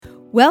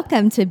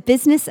Welcome to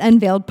Business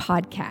Unveiled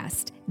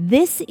Podcast.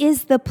 This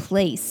is the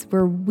place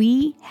where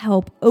we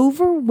help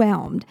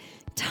overwhelmed,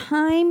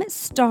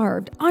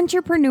 time-starved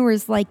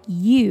entrepreneurs like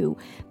you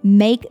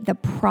make the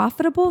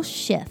profitable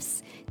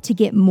shifts to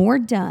get more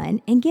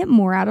done and get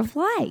more out of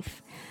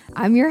life.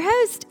 I'm your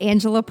host,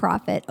 Angela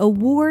Proffitt,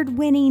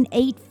 award-winning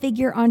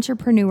 8-figure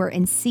entrepreneur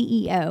and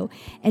CEO.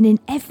 And in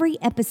every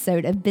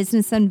episode of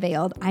Business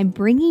Unveiled, I'm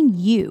bringing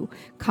you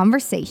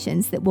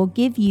conversations that will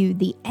give you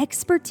the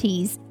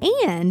expertise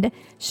and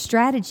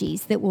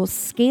strategies that will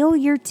scale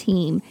your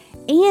team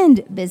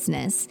and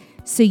business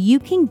so you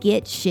can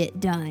get shit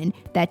done.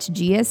 That's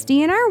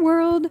GSD in our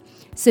world.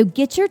 So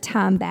get your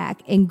time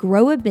back and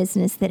grow a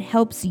business that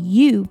helps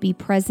you be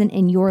present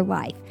in your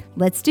life.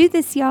 Let's do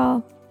this,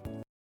 y'all.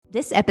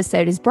 This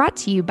episode is brought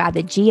to you by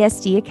the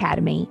GSD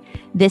Academy.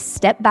 This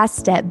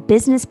step-by-step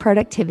business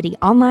productivity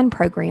online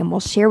program will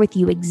share with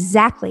you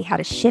exactly how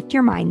to shift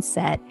your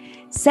mindset,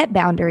 set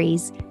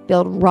boundaries,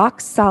 build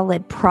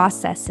rock-solid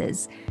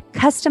processes,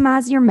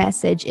 customize your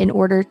message in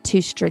order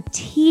to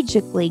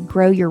strategically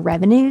grow your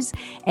revenues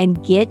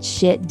and get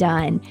shit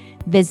done.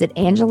 Visit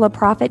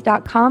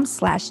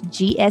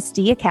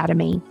angelaproffitt.com/GSD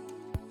Academy.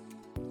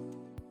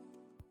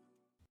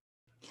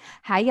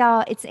 Hi,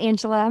 y'all. It's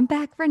Angela. I'm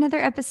back for another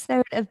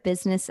episode of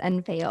Business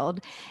Unveiled.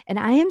 And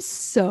I am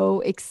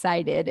so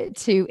excited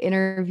to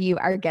interview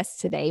our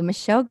guest today,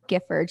 Michelle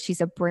Gifford.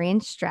 She's a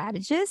brand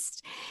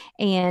strategist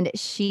and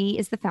she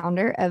is the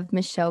founder of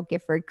Michelle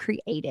Gifford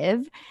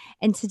Creative.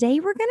 And today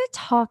we're going to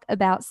talk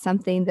about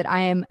something that I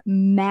am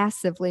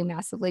massively,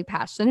 massively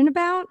passionate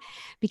about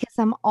because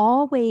I'm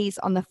always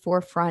on the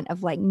forefront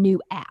of like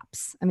new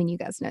apps. I mean, you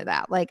guys know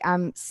that. Like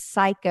I'm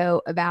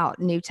psycho about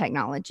new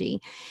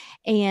technology.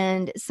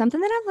 And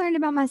something that I've learned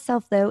about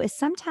myself, though, is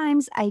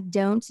sometimes I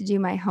don't do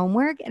my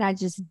homework and I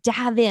just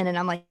dive in and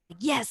I'm like,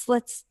 yes,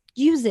 let's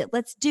use it.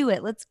 Let's do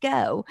it. Let's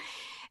go.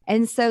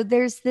 And so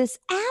there's this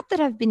app that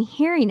I've been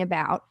hearing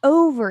about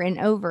over and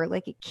over,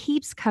 like it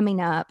keeps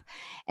coming up.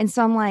 And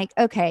so I'm like,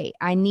 okay,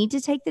 I need to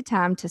take the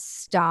time to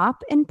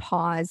stop and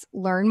pause,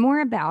 learn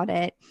more about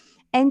it,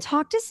 and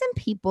talk to some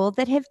people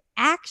that have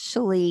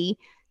actually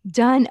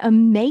done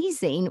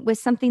amazing with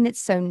something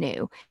that's so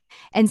new.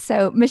 And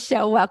so,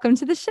 Michelle, welcome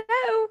to the show.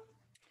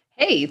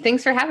 Hey,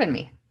 thanks for having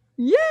me.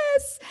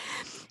 Yes.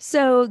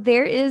 So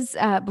there is,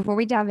 before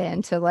we dive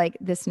into like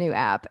this new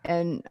app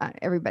and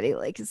everybody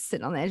like is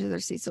sitting on the edge of their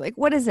seats. So like,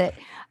 what is it?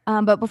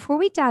 But before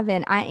we dive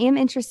in, I am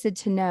interested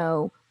to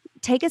know,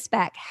 take us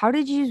back. How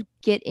did you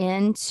get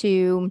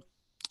into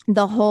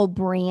the whole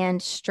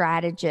brand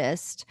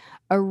strategist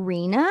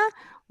arena?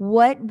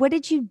 What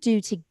did you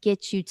do to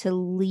get you to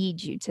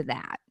lead you to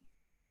that?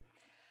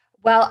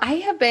 Well, I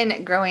have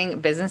been growing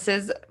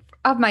businesses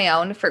of my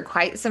own for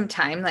quite some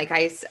time. Like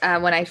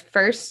when I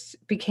first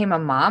became a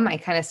mom, I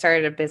kind of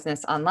started a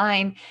business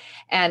online,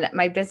 and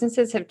my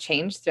businesses have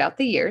changed throughout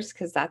the years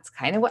because that's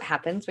kind of what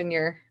happens when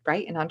you're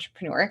an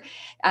entrepreneur.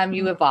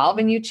 You evolve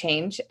and you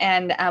change.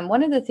 And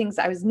one of the things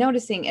I was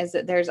noticing is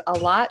that there's a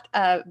lot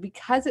of,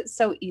 because it's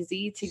so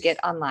easy to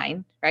get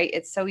online, right?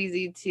 It's so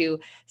easy to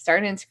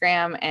start an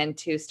Instagram and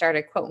to start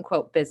a quote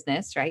unquote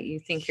business, right? You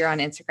think you're on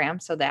Instagram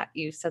so that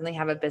you suddenly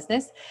have a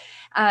business.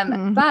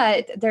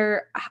 But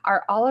there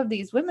are all of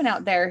these women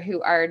out there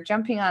who are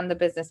jumping on the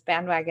business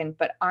bandwagon,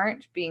 but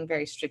aren't being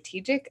very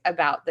strategic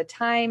about the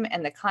time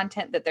and the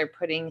content that they're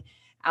putting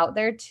out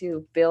there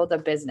to build a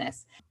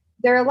business.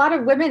 There are a lot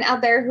of women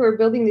out there who are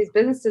building these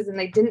businesses and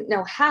they didn't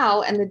know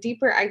how. And the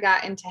deeper I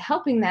got into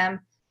helping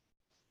them,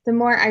 the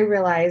more I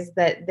realized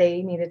that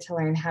they needed to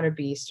learn how to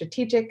be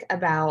strategic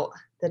about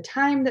the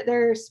time that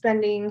they're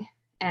spending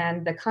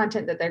and the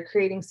content that they're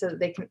creating so that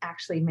they can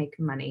actually make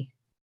money.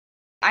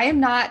 I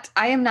am not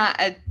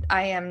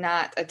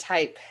a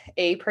type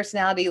A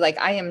personality. Like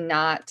I am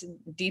not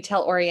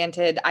detail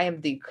oriented. I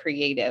am the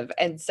creative.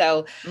 And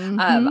so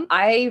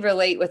I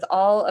relate with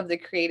all of the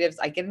creatives.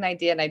 I get an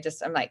idea and I'm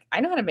like, I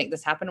know how to make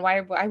this happen.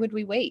 Why would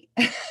we wait?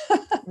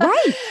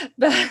 Right.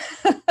 but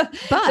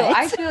so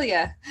I feel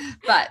you,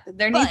 but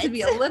there needs to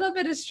be a little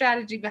bit of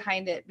strategy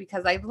behind it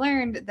because I've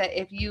learned that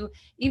if you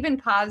even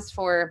pause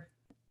for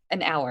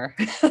an hour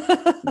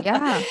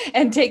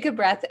and take a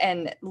breath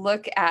and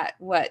look at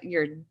what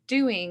you're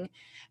doing.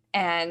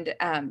 And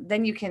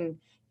then you can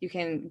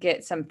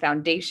get some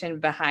foundation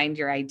behind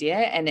your idea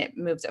and it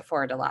moves it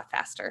forward a lot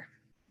faster.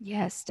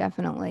 Yes,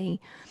 definitely.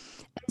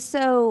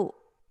 So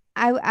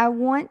I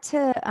want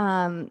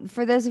to,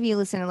 for those of you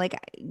listening, like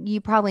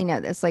you probably know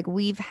this, like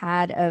we've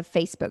had a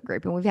Facebook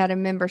group and we've had a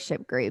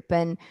membership group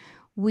and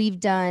we've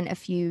done a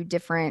few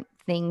different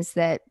things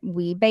that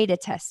we beta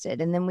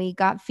tested and then we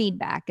got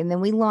feedback and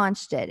then we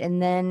launched it.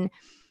 And then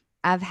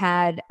I've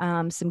had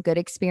some good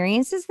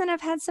experiences. Then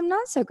I've had some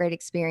not so great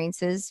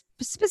experiences,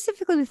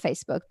 specifically with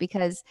Facebook,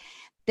 because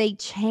they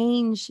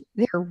change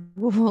their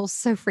rules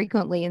so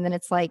frequently. And then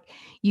it's like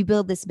you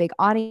build this big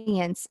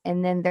audience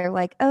and then they're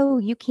like, oh,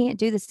 you can't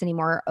do this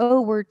anymore. Oh,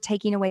 we're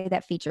taking away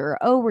that feature.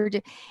 Oh,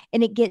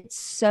 and it gets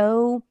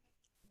so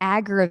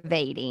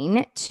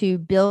aggravating to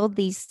build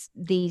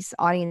these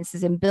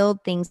audiences and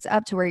build things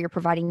up to where you're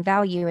providing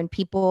value, and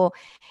people,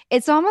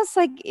 it's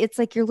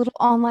like your little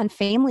online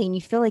family, and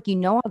you feel like you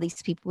know all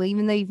these people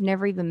even though you've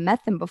never even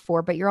met them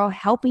before, but you're all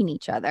helping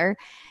each other.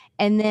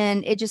 And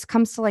then it just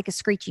comes to like a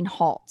screeching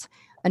halt,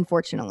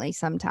 unfortunately.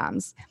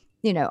 Sometimes,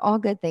 all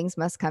good things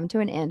must come to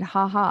an end,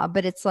 haha.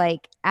 But it's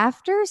like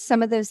after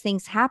some of those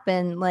things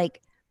happen,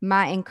 like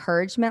my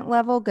encouragement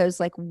level goes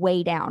like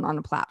way down on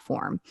a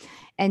platform.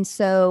 And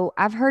so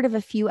I've heard of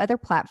a few other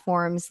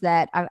platforms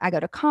that I go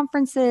to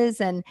conferences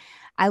and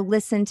I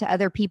listen to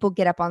other people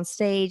get up on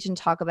stage and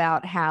talk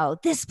about how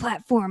this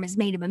platform has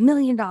made him $1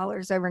 million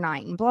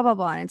overnight and blah, blah,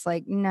 blah. And it's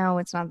like, no,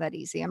 it's not that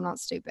easy. I'm not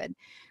stupid.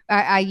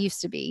 I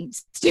used to be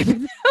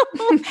stupid.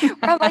 Where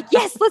I'm like,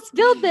 yes, let's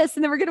build this.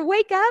 And then we're going to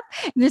wake up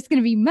and there's going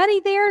to be money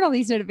there and all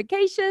these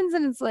notifications.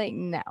 And it's like,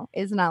 no,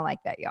 it's not like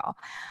that, y'all.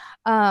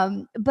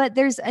 But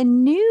there's a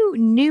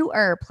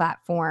newer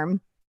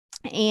platform,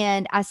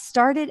 and I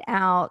started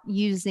out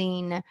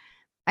using,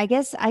 I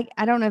guess, I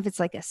don't know if it's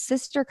like a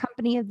sister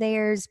company of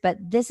theirs, but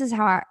this is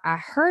how I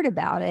heard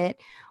about it,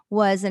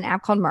 was an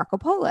app called Marco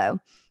Polo.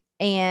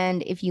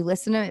 And if you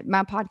listen to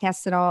my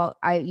podcast at all,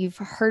 you've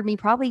heard me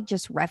probably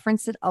just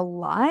reference it a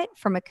lot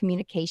from a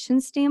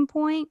communication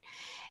standpoint.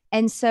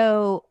 And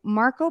so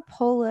Marco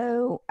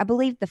Polo, I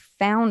believe the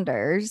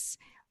founders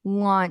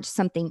launched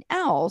something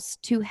else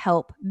to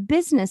help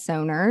business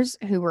owners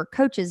who were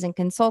coaches and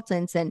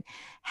consultants and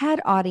had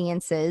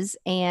audiences.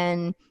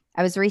 And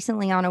I was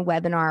recently on a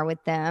webinar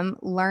with them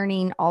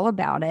learning all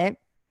about it.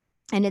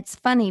 And it's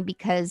funny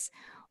because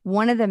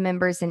one of the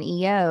members in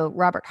EO,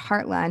 Robert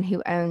Hartline,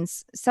 who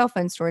owns cell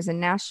phone stores in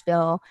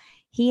Nashville,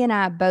 he and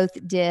I both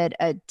did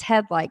a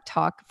TED-like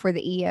talk for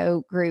the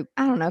EO group,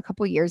 I don't know, a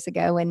couple of years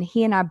ago. And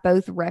he and I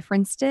both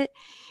referenced it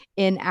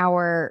in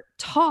our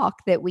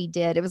talk that we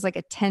did. It was like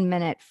a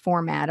 10-minute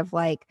format of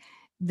like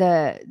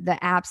the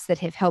apps that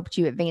have helped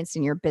you advance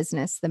in your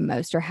business the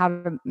most, or how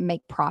to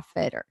make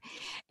profit.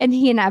 And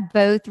he and I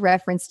both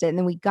referenced it. And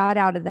then we got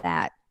out of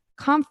that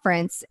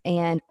conference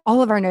and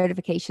all of our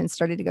notifications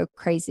started to go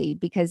crazy,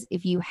 because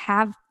if you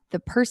have the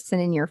person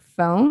in your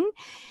phone,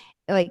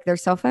 like their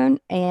cell phone,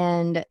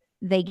 and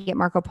they get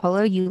Marco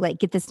Polo, you like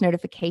get this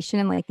notification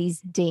and like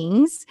these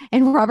dings.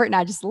 And Robert and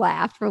I just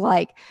laughed. We're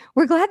like,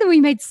 we're glad that we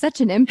made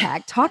such an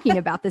impact talking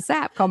about this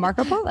app called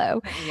Marco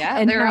Polo. Yeah,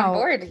 and they're on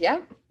board.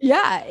 Yeah.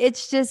 Yeah,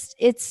 it's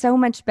so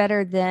much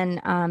better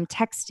than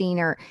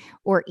texting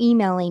or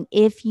emailing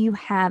if you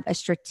have a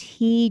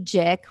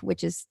strategic,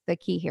 which is the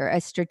key here,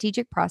 a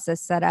strategic process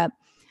set up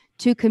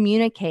to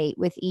communicate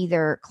with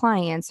either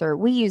clients, or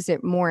we use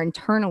it more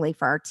internally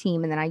for our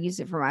team, and then I use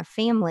it for my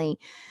family.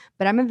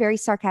 But I'm a very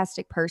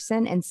sarcastic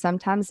person, and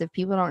sometimes if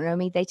people don't know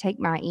me, they take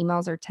my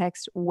emails or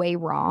text way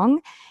wrong.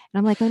 And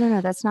I'm like, oh, no,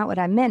 that's not what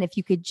I meant. If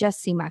you could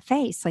just see my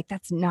face, like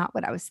that's not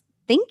what I was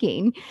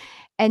thinking.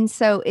 And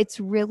so it's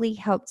really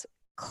helped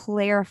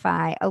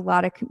clarify a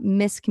lot of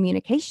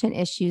miscommunication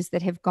issues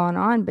that have gone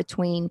on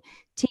between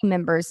team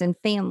members and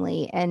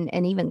family and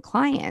even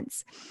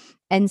clients.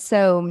 And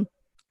so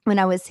when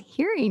I was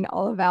hearing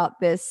all about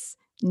this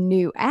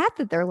new app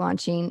that they're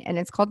launching, and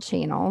it's called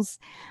Channels,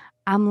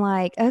 I'm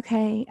like,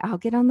 okay, I'll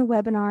get on the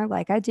webinar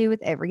like I do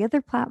with every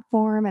other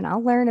platform and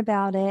I'll learn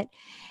about it.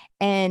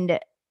 And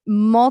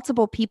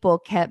multiple people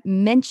kept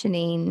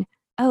mentioning,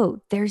 oh,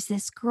 there's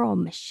this girl,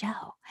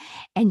 Michelle,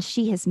 and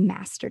she has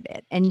mastered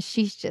it and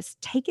she's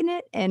just taken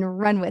it and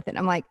run with it.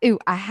 I'm like, ooh,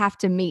 I have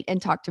to meet and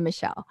talk to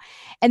Michelle.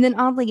 And then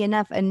oddly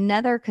enough,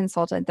 another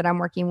consultant that I'm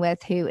working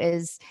with who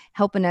is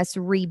helping us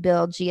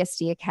rebuild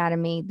GSD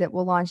Academy that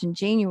will launch in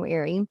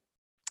January,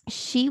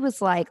 she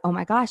was like, oh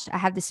my gosh, I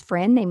have this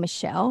friend named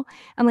Michelle.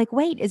 I'm like,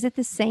 wait, is it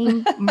the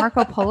same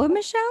Marco Polo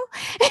Michelle?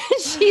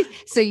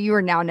 So you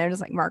are now known as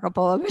like Marco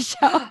Polo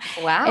Michelle.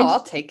 Wow, and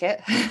I'll take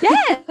it.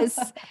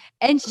 Yes.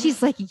 And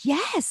she's like,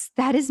 yes,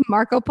 that is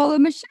Marco Polo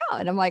Michelle.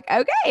 And I'm like,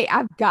 okay,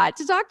 I've got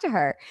to talk to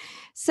her.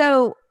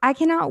 So I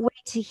cannot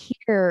wait to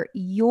hear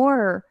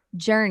your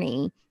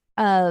journey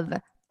of,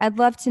 I'd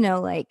love to know,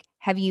 like,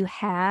 have you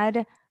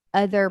had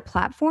other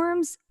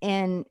platforms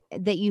and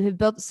that you have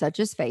built, such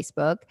as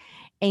Facebook,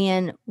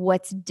 and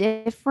what's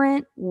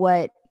different?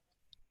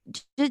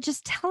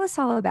 Just tell us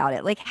all about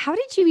it. Like, how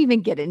did you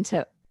even get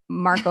into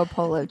Marco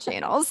Polo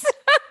channels?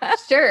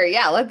 Sure.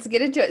 Yeah. Let's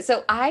get into it.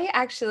 So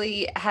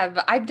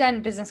I've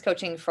done business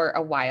coaching for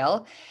a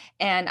while,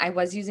 and I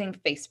was using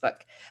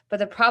Facebook, but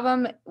the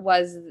problem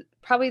was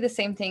probably the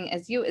same thing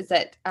as you, is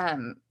that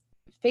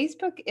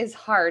Facebook is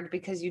hard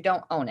because you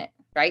don't own it.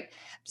 Right.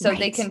 So Right.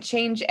 They can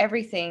change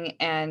everything,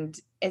 and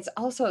it's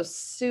also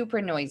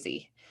super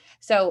noisy.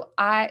 So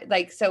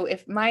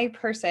if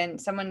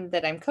someone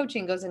that I'm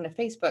coaching goes into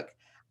Facebook,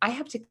 I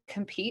have to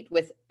compete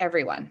with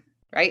everyone,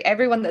 right?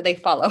 Everyone that they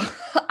follow.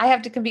 I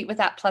have to compete with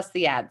that plus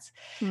the ads.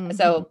 Mm-hmm.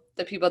 So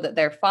the people that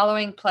they're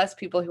following plus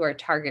people who are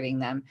targeting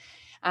them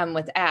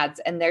with ads,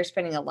 and they're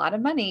spending a lot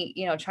of money,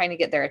 trying to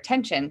get their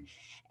attention.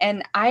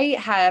 And I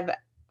have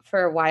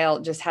for a while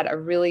just had a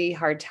really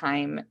hard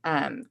time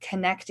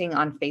connecting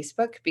on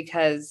Facebook,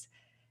 because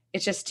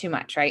it's just too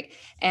much, right?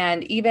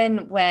 And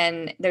even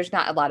when there's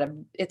not a lot of,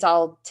 it's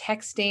all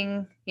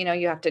texting,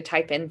 you have to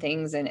type in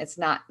things and it's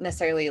not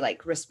necessarily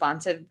like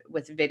responsive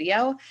with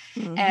video.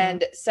 Mm-hmm.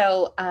 And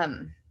so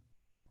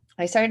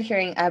I started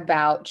hearing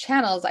about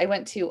channels. I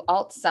went to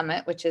Alt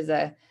Summit, which is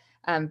a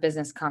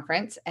business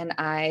conference, and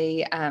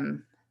I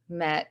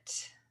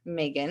met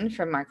Megan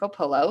from Marco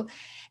Polo,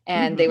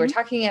 and they were Mm-hmm.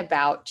 talking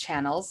about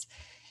channels.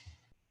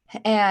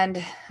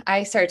 And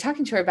I started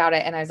talking to her about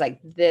it, and I was like,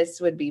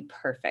 this would be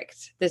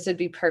perfect. This would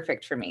be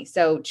perfect for me.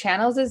 So,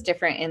 channels is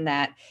different in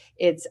that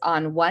it's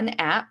on one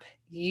app.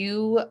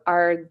 You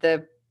are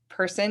the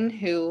person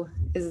who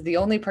is the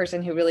only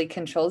person who really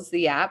controls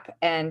the app.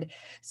 And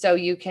so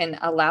you can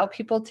allow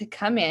people to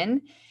come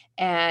in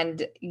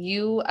and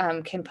you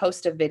can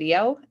post a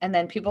video, and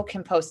then people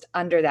can post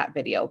under that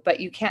video, but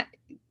you can't,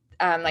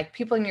 like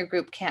people in your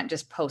group can't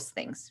just post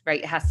things,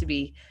 right? It has to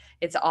be,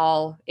 it's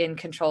all in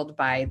controlled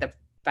by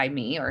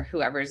me or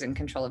whoever's in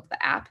control of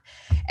the app.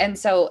 And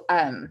so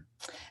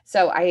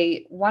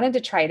I wanted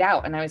to try it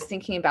out, and I was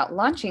thinking about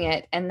launching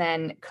it, and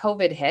then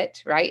COVID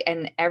hit, right?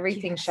 And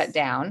everything shut Yes.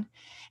 down.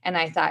 And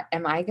I thought,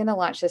 am I going to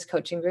launch this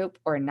coaching group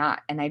or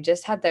not? And I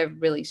just had the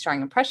really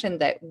strong impression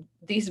that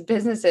these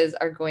businesses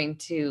are going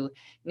to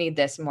need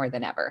this more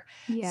than ever.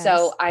 So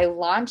Yes. I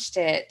launched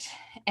it,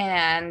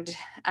 and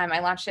I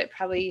launched it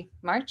probably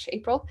March,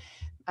 April,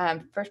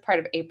 first part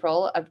of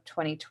April of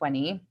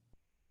 2020,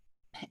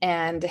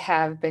 and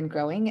have been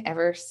growing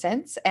ever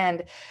since.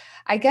 And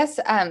I guess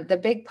the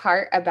big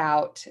part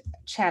about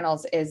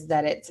channels is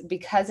that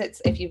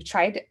if you've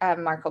tried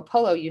Marco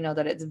Polo, you know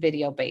that it's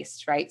video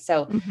based, right?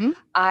 So Mm-hmm.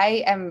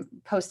 I am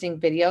posting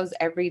videos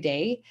every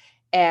day,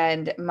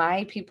 and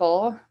my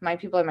people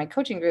in my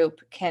coaching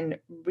group can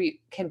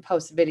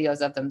post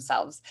videos of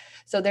themselves.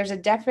 So there's a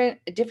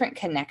different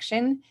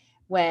connection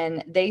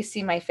when they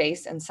see my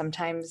face, and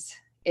sometimes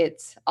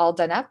it's all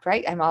done up,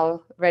 right? I'm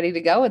all ready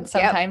to go, and Yep.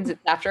 sometimes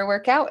it's after a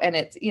workout, and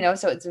it's,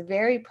 so it's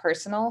very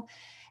personal.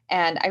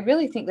 And I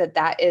really think that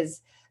that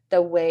is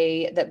the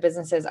way that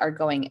businesses are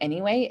going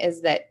anyway,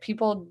 is that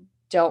people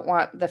don't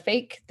want the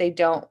fake. They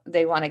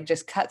want to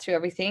just cut through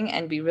everything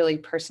and be really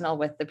personal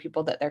with the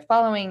people that they're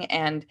following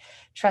and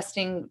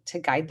trusting to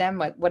guide them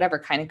with whatever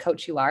kind of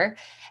coach you are.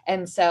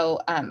 And so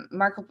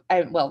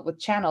with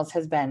channels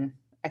has been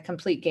a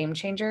complete game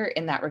changer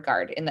in that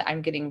regard, in that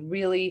I'm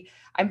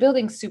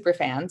building super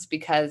fans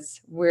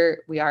because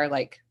we're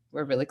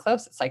really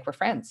close. It's like we're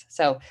friends.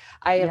 So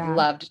I have Yeah.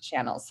 loved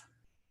channels.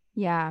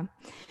 Yeah.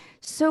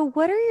 So,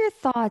 what are your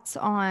thoughts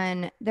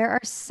on there are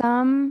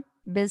some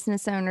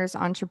business owners,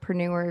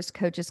 entrepreneurs,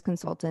 coaches,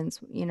 consultants,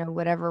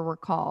 whatever we're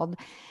called,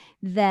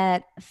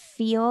 that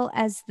feel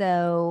as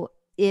though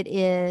it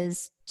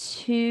is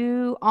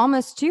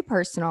almost too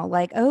personal.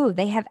 Like, oh,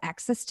 they have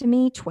access to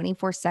me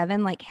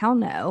 24/7. Like, hell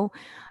no.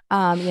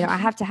 I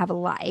have to have a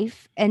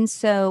life. And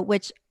so,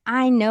 which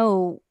I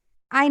know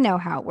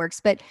how it works,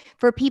 but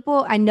for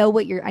people, I know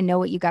what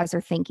you guys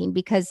are thinking,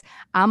 because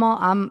I'm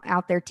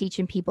out there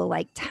teaching people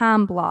like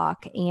time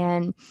block,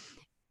 and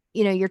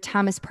your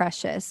time is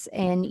precious,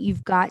 and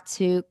you've got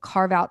to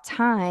carve out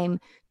time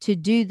to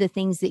do the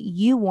things that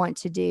you want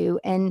to do.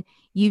 And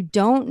you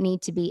don't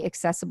need to be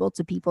accessible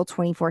to people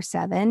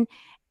 24/7.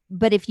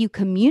 But if you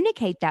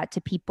communicate that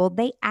to people,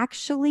 they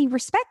actually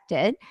respect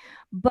it.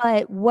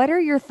 But what are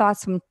your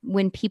thoughts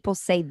when people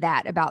say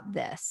that about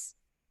this?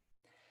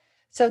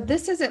 So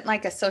this isn't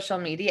like a social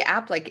media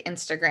app like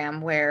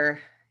Instagram where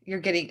you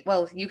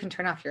can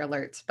turn off your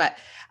alerts, but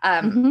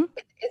Hmm.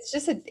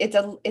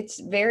 it's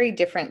very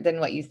different than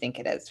what you think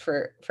it is,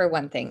 for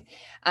one thing.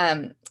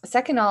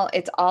 Second,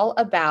 it's all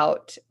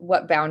about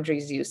what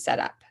boundaries you set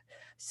up.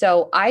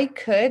 So I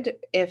could,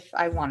 if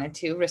I wanted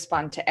to,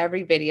 respond to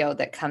every video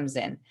that comes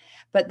in.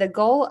 But the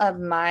goal of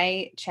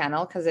my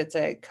channel, because it's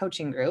a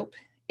coaching group,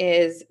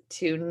 is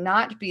to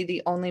not be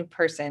the only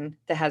person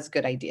that has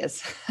good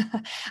ideas.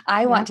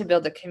 I want Yep. to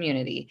build a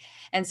community.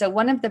 And so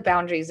one of the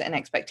boundaries and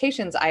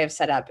expectations I have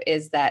set up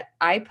is that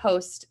I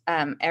post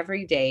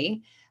every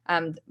day.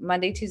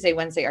 Monday, Tuesday,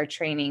 Wednesday are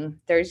training.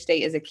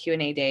 Thursday is a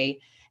Q&A day,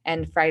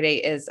 and Friday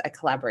is a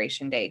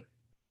collaboration day.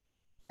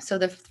 So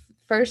the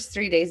first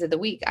 3 days of the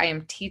week, I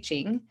am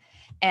teaching,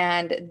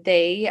 and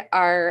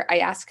I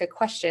ask a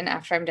question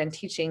after I'm done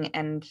teaching.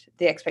 And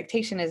the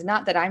expectation is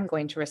not that I'm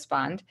going to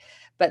respond,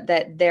 but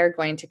that they're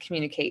going to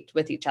communicate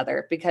with each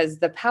other, because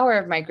the power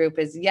of my group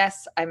is,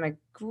 yes, I'm a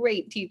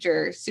great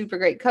teacher, super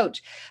great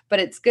coach, but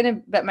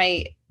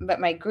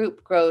my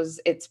group grows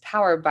its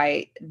power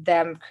by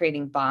them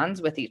creating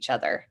bonds with each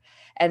other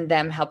and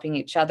them helping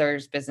each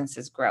other's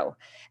businesses grow.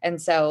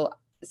 And so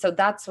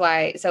that's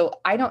why,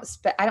 I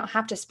don't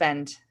have to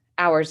spend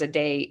hours a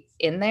day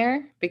in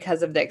there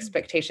because of the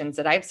expectations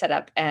that I've set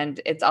up.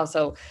 And it's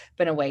also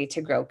been a way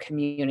to grow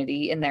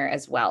community in there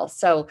as well.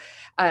 So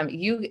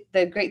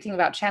the great thing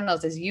about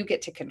channels is you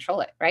get to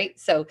control it, right?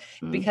 So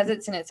because Hmm.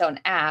 it's in its own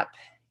app,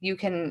 you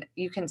can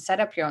set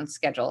up your own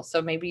schedule.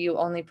 So maybe you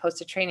only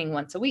post a training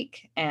once a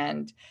week,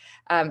 and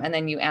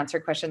then you answer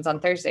questions on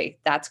Thursday.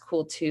 That's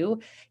cool too.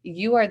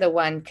 You are the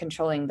one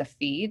controlling the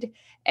feed,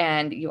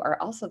 and you are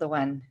also the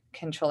one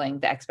controlling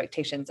the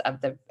expectations of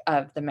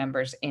the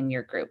members in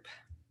your group.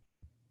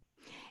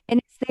 And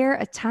is there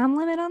a time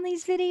limit on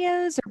these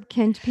videos, or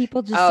can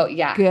people just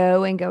yeah.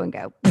 go and go and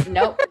go?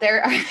 Nope.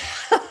 There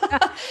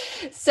are.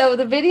 So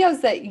the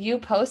videos that you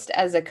post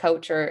as a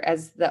coach or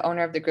as the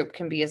owner of the group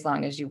can be as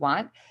long as you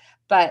want.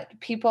 But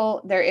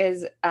there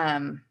is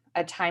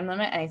a time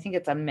limit, and I think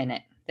it's a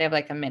minute. They have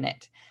like a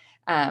minute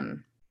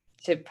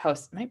to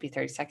post. It might be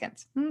 30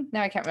 seconds.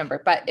 Now I can't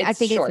remember, but I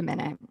think short. It's a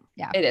minute.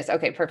 Yeah, it is.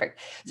 Okay, perfect.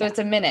 So it's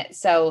a minute.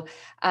 So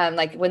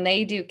like when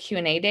they do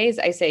Q&A days,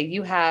 I say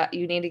you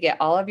need to get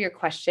all of your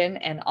question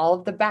and all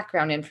of the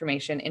background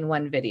information in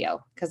one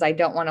video, because I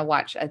don't want to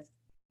watch a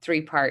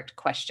 3-part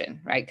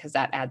question, right? Because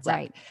that adds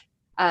up.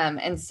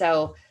 And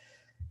so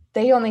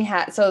they only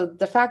so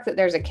the fact that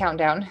there's a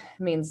countdown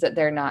means that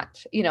they're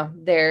not,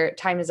 their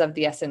time is of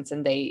the essence,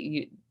 and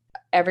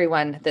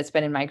everyone that's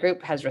been in my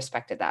group has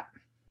respected that.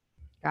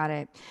 Got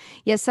it.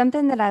 Yeah,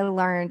 something that I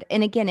learned,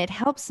 and again, it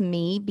helps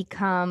me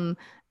become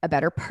a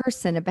better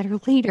person, a better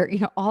leader,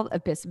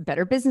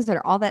 better business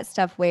owner, all that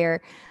stuff,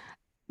 where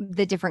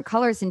the different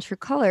colors and true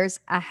colors.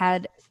 I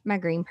had my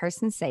green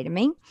person say to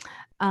me,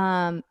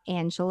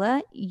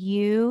 Angela,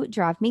 you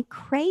drive me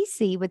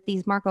crazy with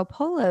these Marco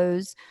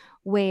Polos,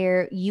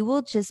 where you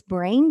will just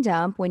brain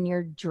dump when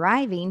you're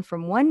driving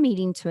from one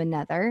meeting to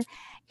another.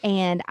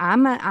 And I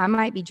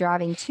might be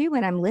driving too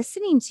when I'm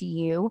listening to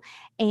you.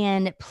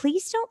 And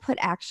please don't put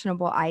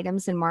actionable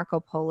items in Marco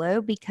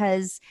Polo,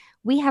 because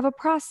we have a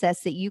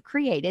process that you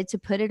created to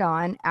put it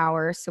on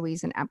so we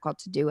use an app called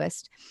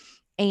Todoist.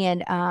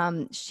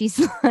 And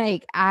she's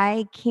like,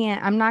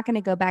 I'm not going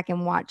to go back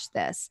and watch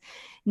this.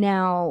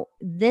 Now,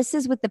 this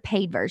is with the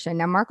paid version.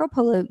 Now, Marco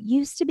Polo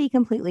used to be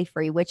completely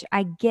free, which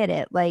I get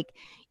it. Like,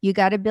 you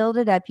got to build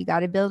it up.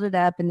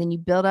 And then you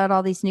build out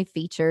all these new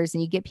features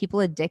and you get people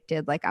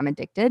addicted. Like, I'm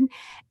addicted.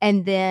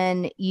 And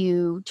then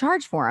you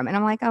charge for them. And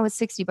I'm like, oh, it's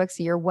 $60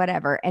 a year,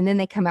 whatever. And then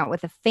they come out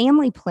with a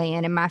family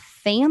plan. And my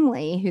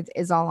family, who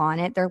is all on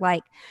it, they're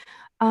like,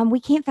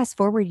 we can't fast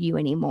forward you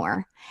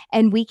anymore.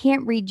 And we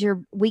can't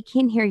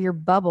hear your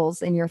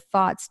bubbles and your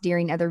thoughts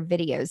during other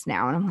videos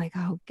now. And I'm like,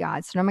 oh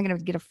God, so now I'm going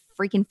to get a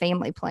freaking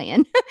family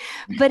plan.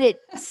 But it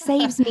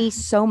saves me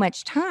so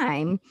much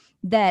time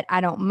that I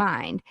don't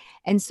mind.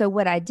 And so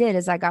what I did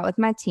is I got with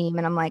my team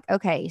and I'm like,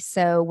 okay,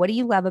 so what do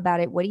you love about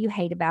it? What do you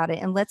hate about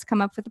it? And let's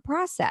come up with a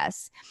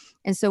process.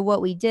 And so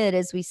what we did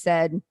is we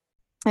said,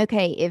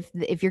 okay,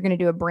 if you're going to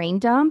do a brain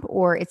dump,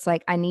 or it's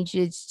like, I need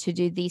you to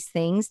do these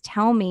things,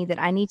 tell me that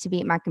I need to be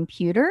at my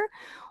computer,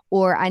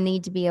 or I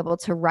need to be able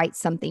to write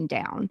something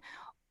down.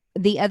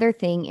 The other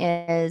thing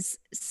is,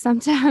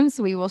 sometimes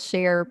we will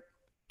share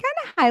kind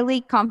of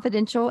highly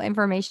confidential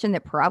information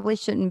that probably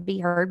shouldn't be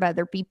heard by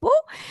other people.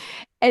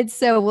 And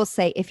so we'll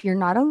say, if you're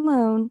not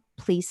alone,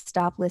 please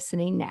stop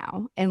listening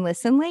now and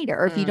listen later.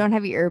 Or if you don't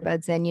have your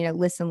earbuds in,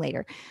 listen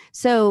later.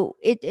 So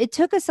it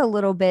took us a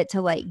little bit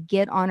to like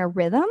get on a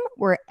rhythm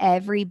where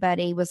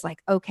everybody was like,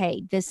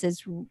 okay, this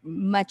is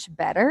much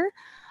better.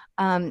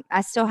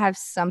 I still have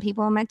some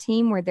people on my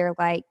team where they're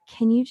like,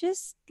 can you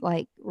just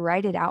like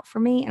write it out for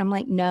me? And I'm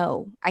like,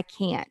 no, I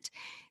can't.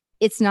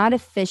 It's not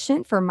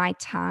efficient for my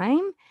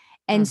time.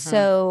 And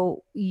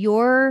so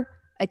you're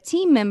a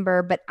team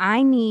member, but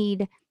I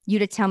need you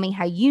to tell me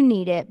how you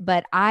need it.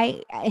 But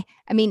I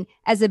mean,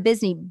 as a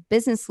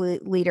business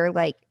leader,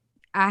 like,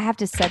 I have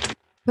to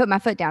put my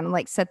foot down and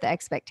like set the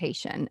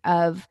expectation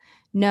of,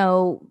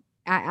 no,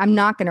 I'm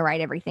not going to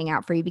write everything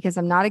out for you, because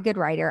I'm not a good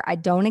writer. I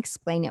don't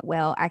explain it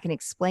well. I can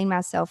explain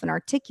myself and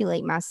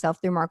articulate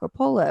myself through Marco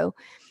Polo.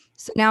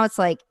 So now it's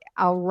like,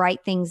 I'll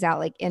write things out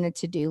like in a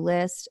to-do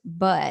list,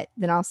 but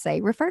then I'll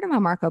say, refer to my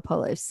Marco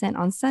Polo sent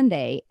on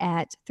Sunday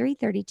at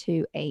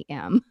 3:32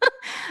 a.m.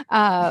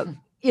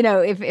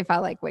 If I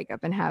like wake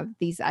up and have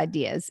these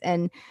ideas.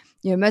 And,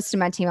 most of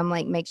my team, I'm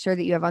like, make sure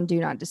that you have on do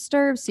not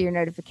disturb, so your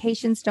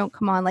notifications don't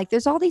come on. Like,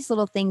 there's all these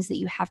little things that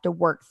you have to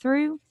work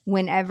through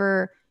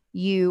whenever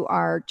you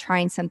are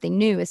trying something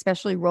new,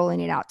 especially rolling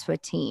it out to a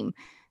team.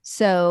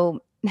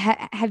 So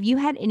have you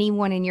had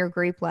anyone in your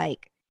group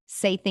like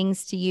say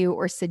things to you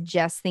or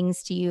suggest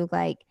things to you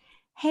like,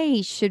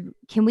 hey,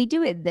 can we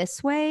do it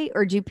this way?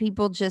 Or do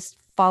people just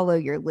follow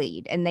your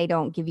lead and they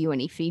don't give you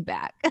any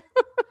feedback?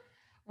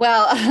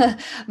 Well,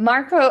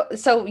 Marco,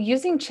 so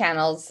using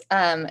channels,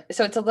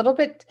 so it's a little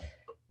bit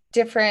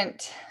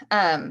different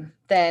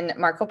than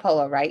Marco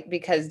Polo, right?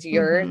 Because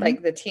you're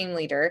like the team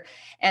leader,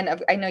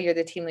 and I know you're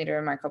the team leader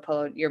in Marco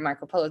Polo. Your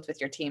Marco Polo's with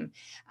your team.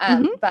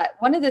 But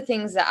one of the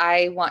things that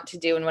I want to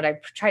do, and what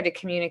I try to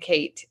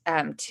communicate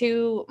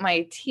to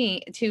my team,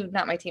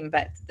 not my team,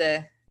 but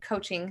the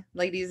coaching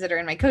ladies that are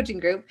in my coaching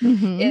group,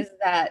 is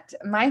that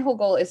my whole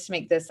goal is to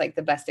make this like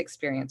the best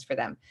experience for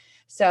them.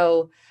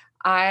 So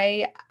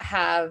I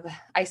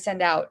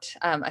send out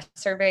a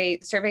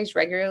surveys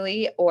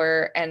regularly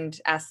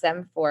and ask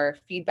them for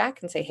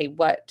feedback and say, hey,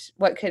 what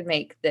could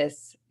make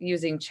this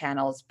using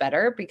channels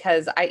better?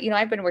 Because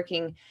I've been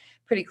working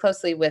pretty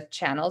closely with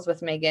channels,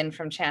 with Megan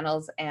from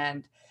Channels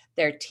and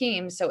their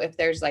team. So if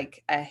there's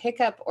like a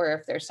hiccup or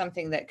if there's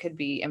something that could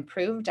be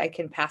improved, I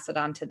can pass it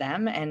on to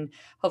them and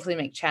hopefully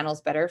make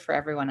channels better for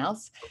everyone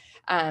else.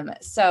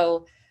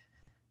 So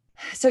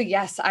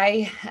yes,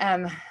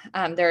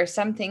 there are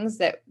some things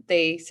that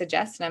they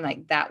suggest, and I'm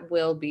like, that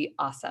will be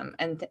awesome.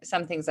 And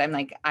some things I'm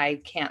like,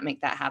 I can't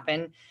make that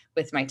happen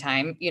with my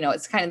time.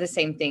 It's kind of the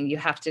same thing. You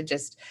have to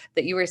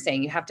that you were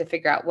saying, you have to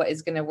figure out what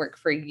is going to work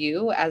for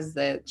you as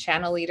the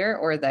channel leader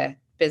or the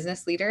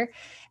business leader.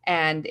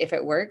 And if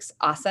it works,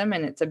 awesome,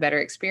 and it's a better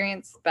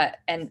experience. But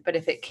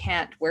if it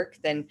can't work,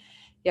 then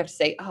you have to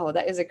say, oh,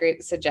 that is a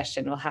great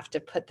suggestion. I'll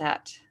put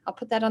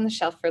that on the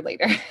shelf for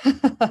later.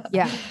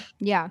 Yeah.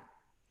 Yeah.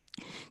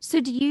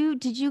 So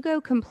did you go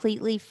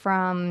completely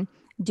from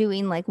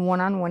doing like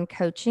one-on-one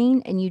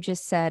coaching and you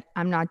just said,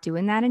 I'm not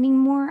doing that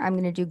anymore. I'm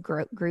going to do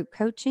group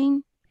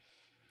coaching?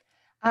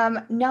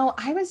 No,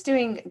 I was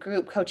doing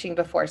group coaching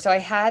before. So I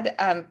had,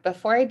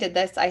 before I did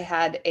this, I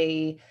had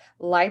a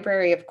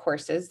library of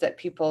courses that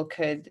people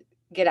could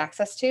get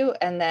access to.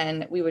 And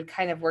then we would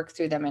kind of work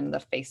through them in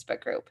the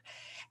Facebook group.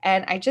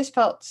 And I just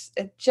felt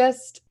it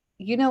just,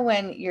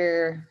 when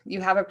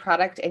you have a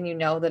product and you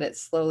know that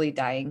it's slowly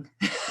dying.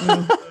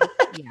 Mhm.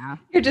 Yeah.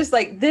 You're just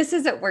like, this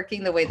isn't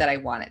working the way that I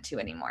want it to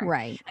anymore.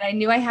 Right. And I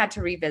knew I had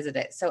to revisit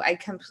it. So I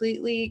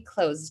completely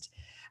closed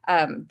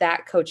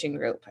that coaching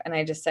group. And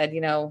I just said,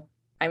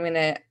 I'm going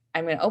to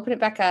open it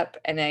back up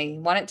and I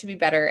want it to be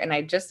better. And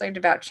I just learned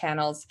about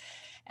channels.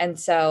 And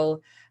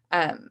so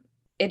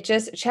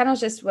channels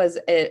just was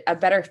a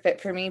better fit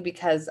for me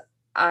because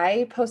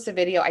I post a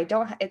video.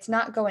 It's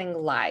not going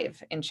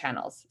live in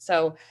channels.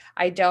 So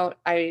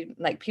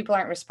people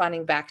aren't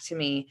responding back to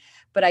me,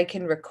 but I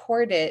can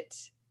record it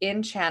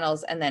in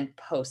channels and then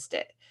post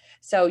it.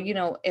 So,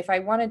 if I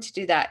wanted to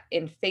do that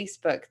in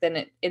Facebook, then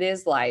it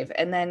is live.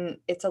 And then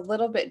it's a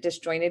little bit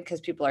disjointed because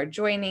people are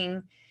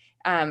joining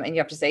and you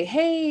have to say,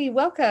 hey,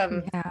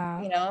 welcome,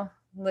 Yeah.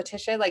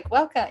 Letitia, like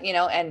welcome,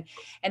 and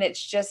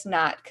it's just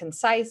not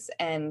concise.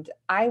 And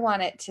I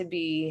want it to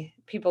be,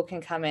 people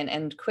can come in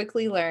and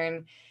quickly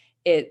learn.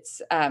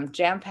 It's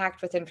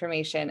jam-packed with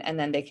information, and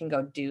then they can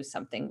go do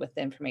something with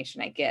the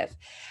information I give.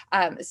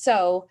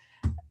 So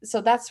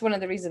that's one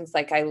of the reasons,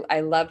 like, I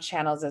love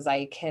channels is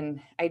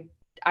I'm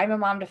a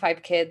mom to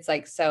 5 kids.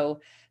 Like, so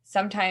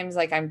sometimes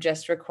like I'm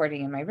just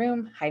recording in my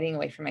room, hiding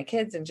away from my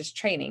kids and just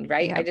training,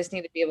 right? Yep. I just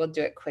need to be able to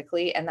do it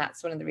quickly. And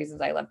that's one of the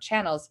reasons I love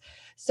channels.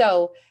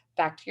 So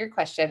back to your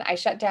question, I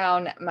shut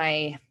down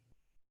my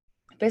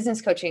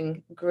business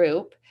coaching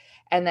group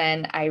and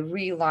then I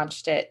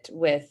relaunched it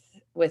with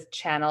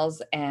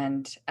channels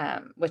and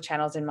with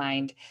channels in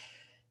mind.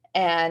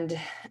 And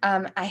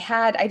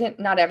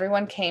not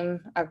everyone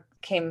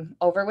came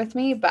over with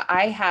me, but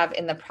I have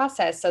in the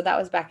process. So that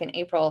was back in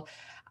April.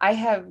 I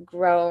have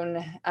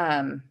grown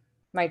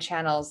my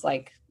channels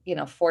like,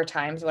 4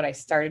 times what I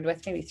started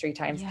with, maybe 3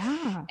 times.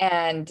 Yeah.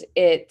 And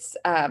it's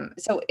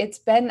so it's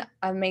been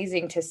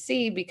amazing to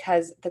see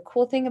because the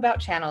cool thing about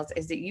channels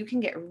is that you can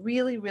get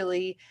really,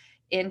 really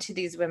into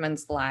these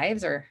women's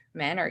lives or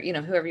men or,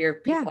 whoever your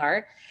people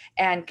are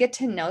and get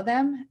to know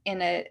them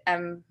in a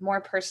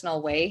more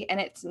personal way. And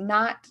it's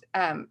not,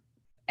 and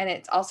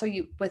it's also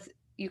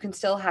you can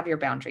still have your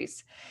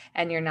boundaries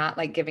and you're not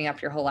like giving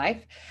up your whole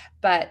life.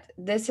 But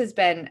this has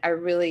been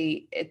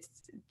it's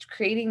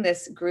creating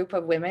this group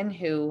of women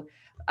who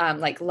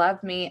like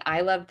love me,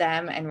 I love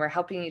them, and we're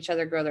helping each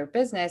other grow their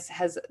business.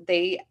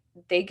 They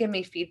give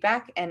me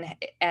feedback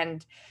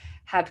and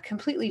have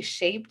completely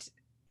shaped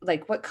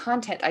like what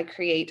content I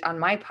create on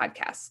my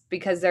podcast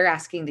because they're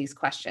asking these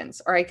questions.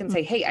 Or I can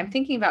say, hey, I'm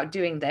thinking about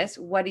doing this.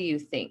 What do you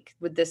think?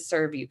 Would this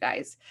serve you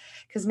guys?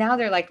 Because now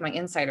they're like my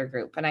insider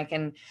group and I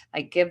can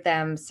like give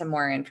them some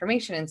more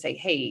information and say,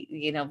 hey,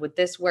 would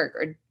this work?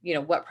 Or,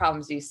 what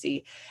problems do you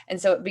see?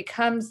 And so it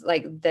becomes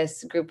like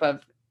this group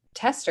of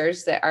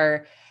testers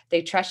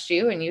they trust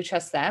you and you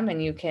trust them,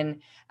 and you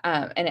can,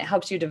 and it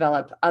helps you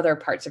develop other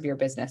parts of your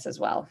business as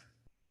well.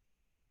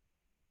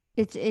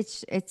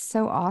 It's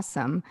so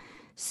awesome.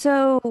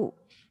 So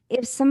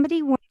if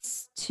somebody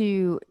wants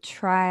to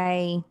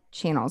try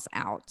channels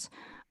out,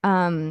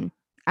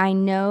 I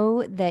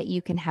know that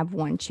you can have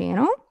one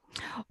channel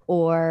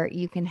or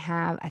you can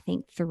have, I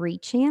think, 3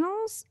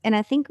 channels. And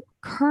I think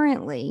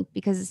currently,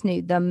 because it's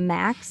new, the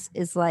max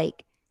is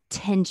like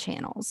 10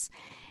 channels.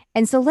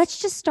 And so let's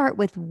just start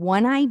with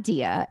one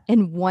idea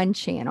and one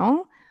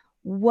channel.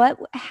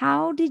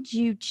 How did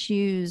you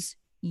choose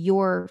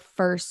your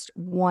first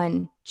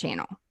one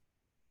channel?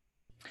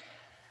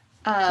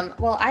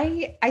 Well,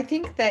 I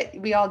think that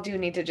we all do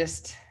need to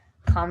just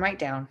calm right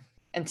down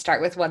and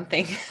start with one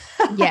thing.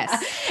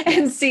 Yes.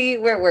 And see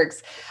where it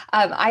works.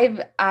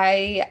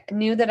 I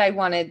knew that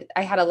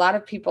I had a lot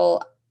of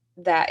people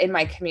that in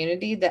my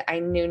community that I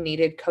knew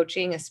needed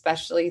coaching,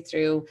 especially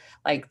through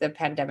like the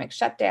pandemic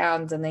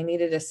shutdowns, and they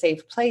needed a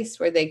safe place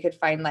where they could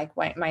find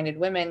like-minded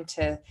women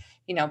to,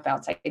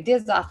 bounce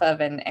ideas off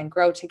of and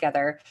grow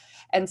together.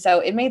 And so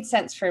it made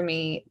sense for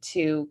me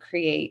to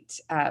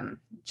create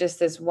just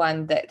this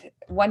one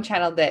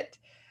channel that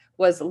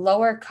was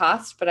lower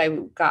cost, but I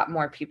got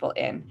more people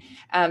in.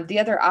 The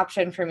other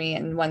option for me,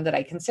 and one that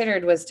I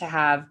considered, was to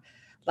have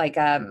like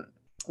a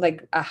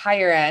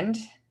higher end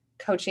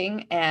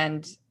coaching,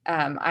 and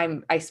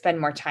I spend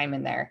more time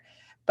in there.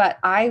 But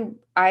I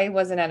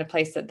wasn't at a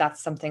place that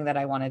that's something that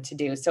I wanted to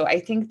do. So I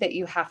think that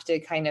you have to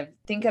kind of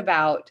think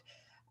about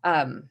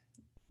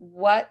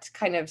what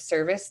kind of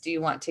service do you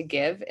want to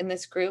give in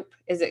this group?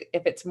 Is it,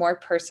 if it's more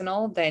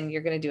personal, then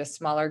you're going to do a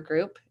smaller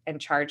group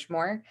and charge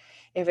more.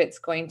 If it's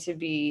going to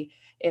be,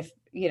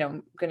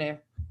 going to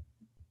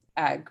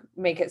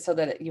make it so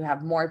that you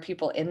have more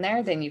people in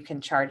there, then you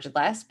can charge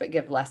less, but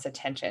give less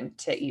attention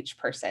to each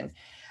person.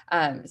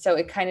 So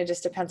it kind of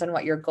just depends on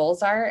what your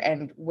goals are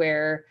and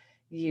where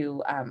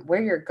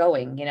you're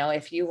going.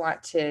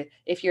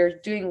 If you're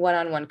doing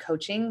one-on-one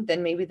coaching,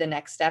 then maybe the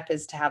next step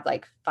is to have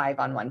like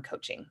 5-on-1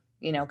 coaching,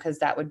 because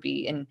that would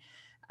be in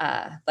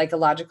like a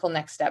logical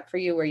next step for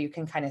you, where you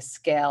can kind of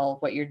scale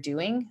what you're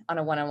doing on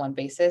a one-on-one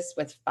basis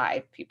with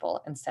 5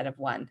 people instead of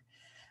 1.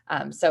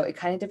 So it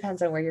kind of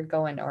depends on where you're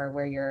going or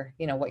where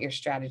what your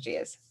strategy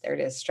is. There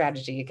it is,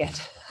 strategy again.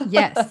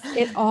 Yes,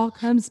 it all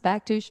comes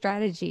back to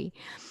strategy.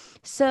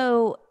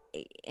 So,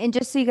 and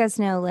just so you guys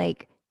know,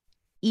 like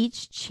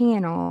each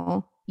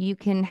channel, you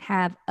can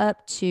have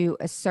up to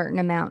a certain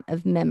amount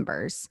of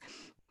members.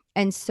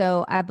 And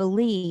so I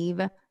believe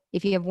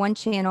if you have one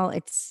channel,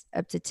 it's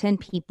up to 10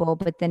 people.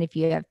 But then if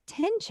you have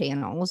 10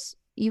 channels,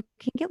 you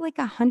can get like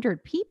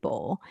 100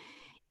 people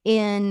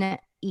in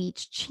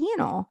each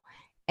channel.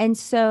 And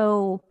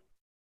so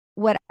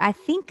what I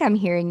think I'm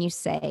hearing you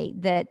say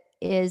that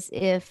is,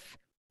 if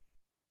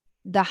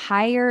the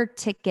higher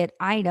ticket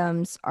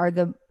items are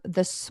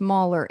the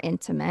smaller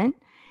intimate,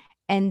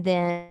 and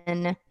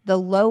then the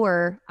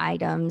lower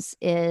items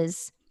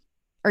is,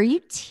 are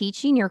you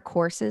teaching your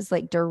courses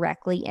like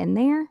directly in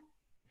there?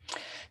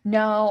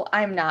 No,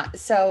 I'm not.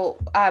 So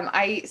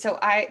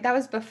that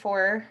was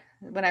before,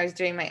 when I was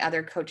doing my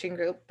other coaching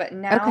group, but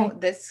now Okay.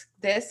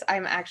 this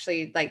I'm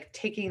actually like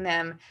taking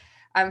them.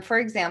 For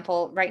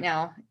example, right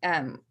now,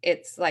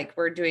 it's like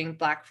we're doing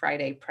Black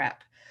Friday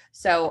prep.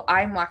 So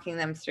I'm walking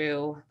them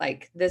through,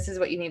 like, this is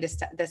what you need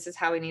to, this is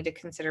how we need to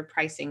consider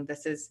pricing.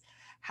 This is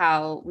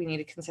how we need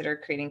to consider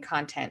creating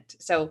content.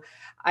 So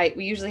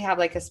we usually have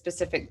like a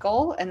specific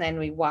goal, and then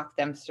we walk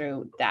them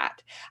through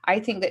that.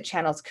 I think that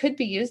channels could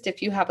be used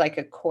if you have like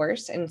a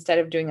course. Instead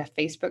of doing a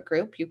Facebook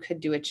group, you could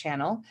do a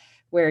channel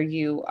where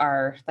you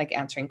are like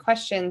answering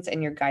questions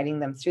and you're guiding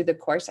them through the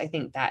course. I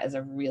think that is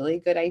a really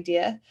good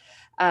idea.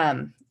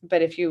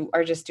 But if you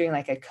are just doing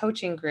like a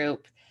coaching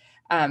group,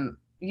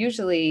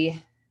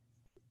 usually,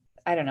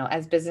 I don't know,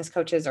 as business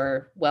coaches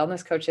or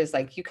wellness coaches,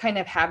 like you kind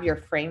of have your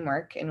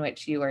framework in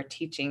which you are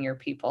teaching your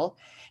people.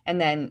 And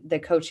then the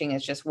coaching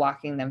is just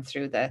walking them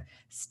through the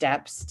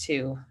steps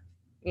to,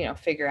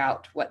 figure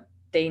out what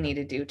they need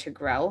to do to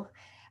grow.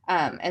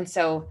 And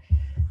so,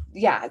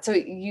 yeah, so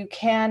you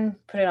can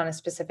put it on a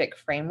specific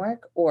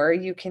framework, or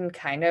you can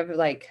kind of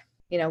like,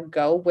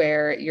 go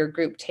where your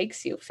group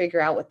takes you,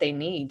 figure out what they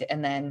need,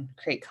 and then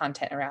create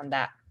content around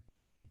that.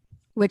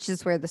 Which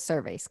is where the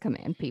surveys come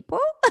in, people.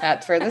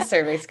 That's where the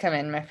surveys come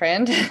in, my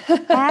friend.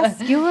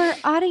 Ask your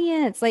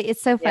audience. Like,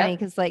 it's so funny Yep.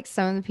 because like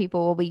some of the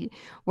people will be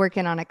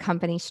working on a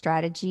company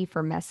strategy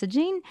for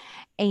messaging.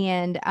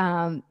 And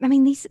I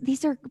mean,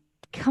 these are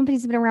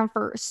companies that have been around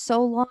for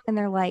so long, and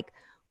they're like,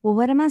 well,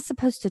 what am I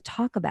supposed to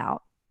talk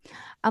about?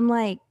 I'm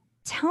like,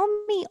 tell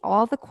me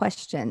all the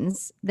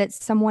questions that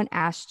someone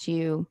asked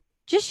you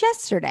just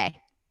yesterday.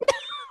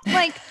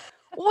 Like,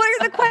 what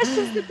are the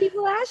questions that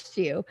people asked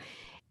you?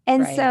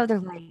 And Right. so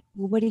they're like,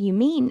 well, what do you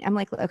mean? I'm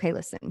like, okay,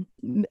 listen,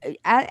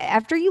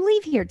 after you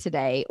leave here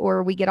today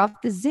or we get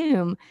off the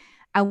Zoom,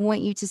 I want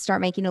you to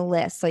start making a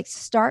list, like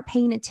start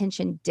paying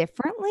attention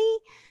differently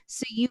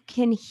so you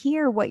can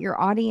hear what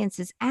your audience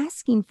is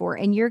asking for.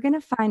 And you're going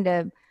to find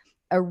a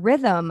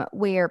rhythm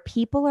where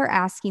people are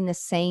asking the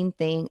same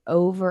thing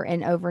over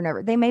and over and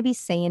over. They may be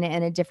saying it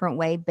in a different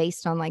way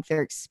based on like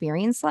their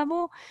experience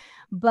level,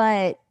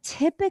 but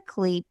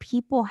typically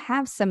people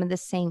have some of the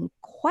same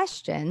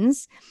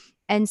questions.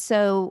 And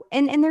so,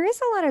 and there is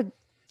a lot of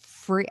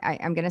free,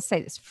 I'm going to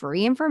say this,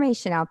 free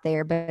information out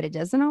there, but it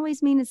doesn't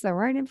always mean it's the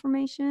right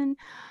information.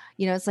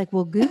 It's like,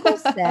 well, Google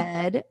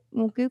said,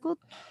 well, Google,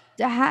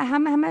 how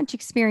much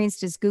experience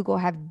does Google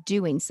have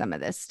doing some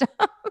of this stuff?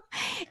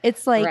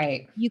 It's like,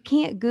 Right. you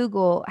can't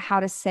Google how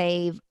to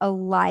save a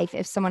life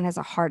if someone has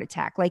a heart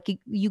attack. Like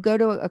you go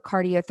to a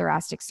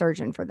cardiothoracic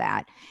surgeon for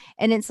that.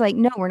 And it's like,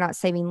 no, we're not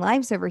saving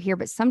lives over here.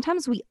 But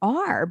sometimes we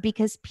are,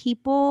 because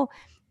people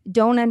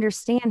don't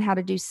understand how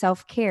to do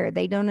self-care.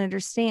 They don't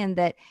understand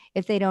that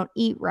if they don't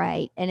eat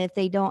right, and if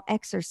they don't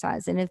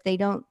exercise, and if they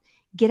don't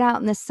get out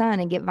in the sun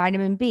and get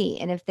vitamin B,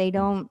 and if they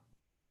don't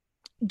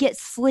get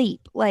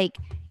sleep, like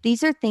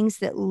these are things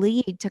that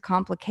lead to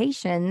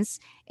complications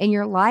in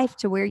your life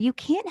to where you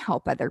can't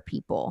help other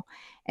people.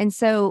 And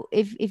so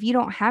if you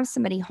don't have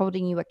somebody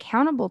holding you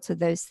accountable to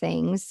those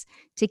things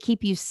to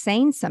keep you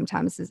sane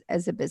sometimes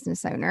as a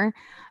business owner,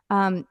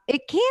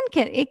 it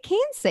can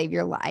save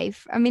your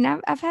life. I mean,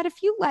 I've had a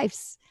few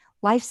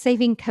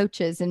life-saving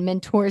coaches and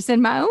mentors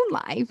in my own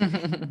life.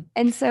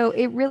 And so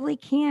it really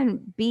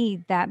can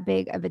be that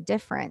big of a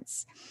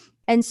difference.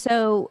 And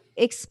so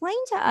explain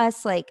to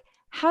us, like,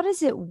 how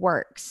does it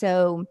work?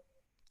 So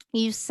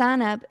you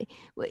sign up.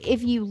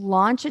 If you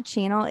launch a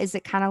channel, is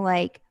it kind of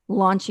like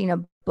launching a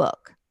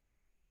book?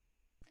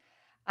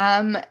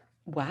 Um,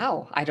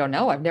 wow, I don't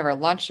know. I've never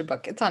launched a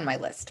book. It's on my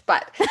list,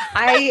 but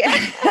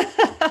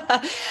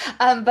I,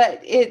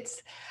 but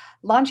it's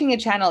launching a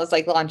channel is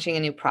like launching a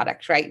new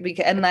product, right?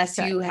 Because unless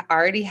Okay. you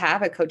already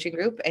have a coaching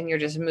group and you're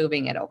just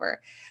moving it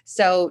over.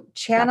 So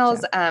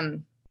channels, Gotcha.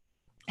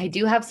 I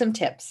do have some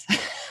tips.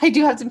 I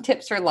do have some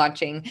tips for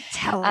launching.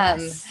 Tell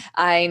us.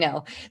 I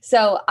know.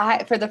 So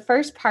for the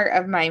first part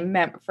of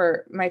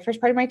for my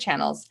first part of my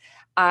channels,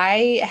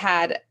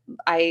 I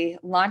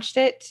launched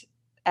it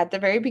at the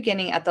very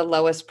beginning at the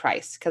lowest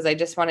price because I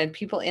just wanted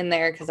people in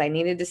there because I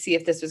needed to see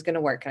if this was going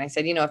to work. And I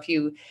said, if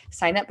you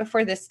sign up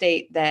before this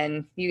date,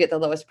 then you get the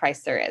lowest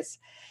price there is.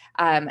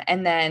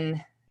 And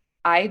then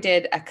I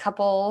did a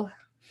couple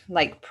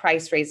like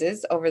price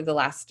raises over the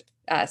last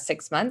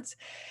 6 months.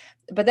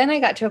 But then I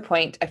got to a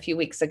point a few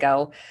weeks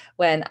ago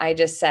when I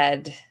just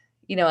said,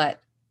 you know what?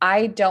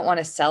 I don't want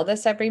to sell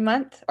this every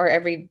month or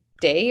every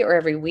day or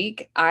every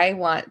week. I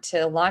want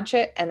to launch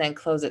it and then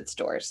close its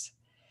doors.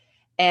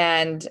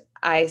 And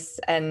I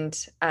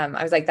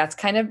was like, it's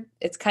kind of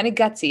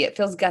gutsy. It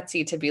feels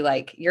gutsy to be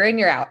like, you're in,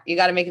 you're out. You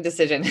got to make a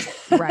decision.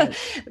 Right.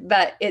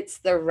 But it's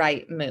the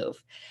right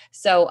move.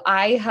 So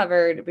I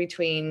hovered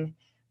between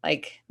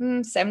like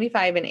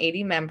 75 and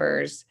 80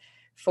 members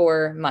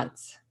for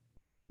months.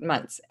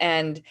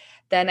 And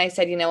then I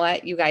said, you know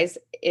what, you guys,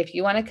 if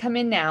you want to come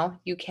in now,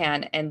 you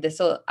can. And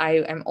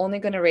I am only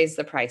going to raise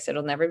the price.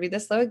 It'll never be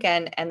this low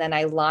again. And then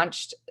I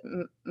launched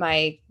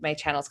my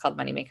channel is called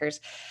Moneymakers.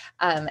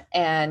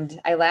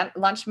 And I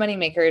launched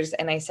Moneymakers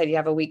and I said, you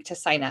have a week to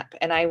sign up.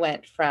 And I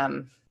went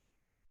from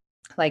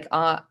like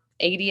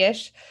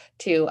 80-ish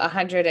to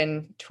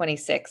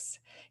 126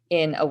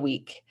 in a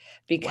week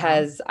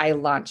because I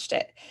launched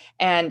it.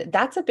 And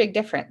that's a big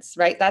difference,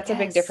 right? That's a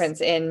big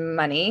difference in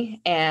money.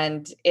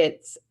 And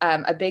it's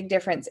a big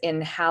difference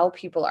in how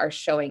people are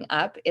showing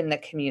up in the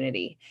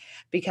community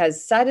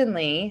because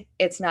suddenly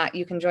it's not,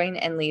 you can join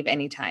and leave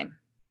anytime,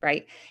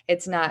 right?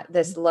 It's not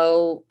this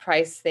low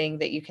price thing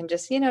that you can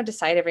just,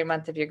 decide every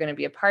month if you're going to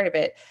be a part of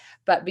it.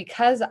 But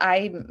because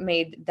I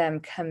made them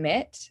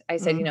commit, I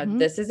said,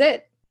 this is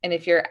it. And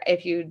if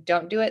you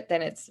don't do it,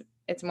 then it's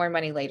more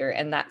money later,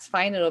 and that's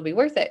fine. It'll be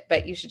worth it,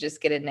 but you should just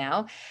get it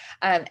now.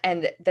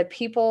 And the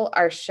people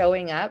are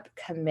showing up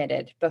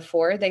committed.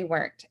 Before they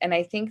weren't. And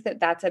I think that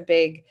that's a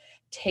big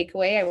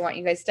takeaway I want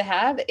you guys to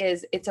have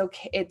is it's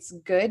okay. It's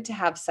good to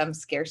have some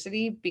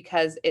scarcity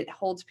because it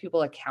holds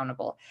people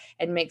accountable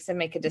and makes them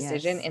make a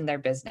decision in their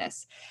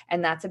business.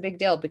 And that's a big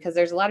deal because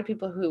there's a lot of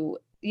people who,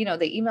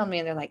 they email me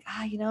and they're like,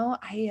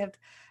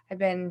 I've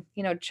been,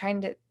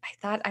 I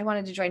thought I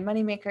wanted to join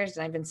Moneymakers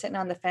and I've been sitting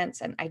on the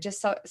fence and I just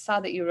saw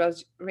that you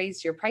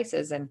raised your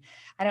prices and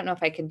I don't know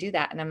if I can do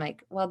that. And I'm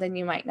like, well, then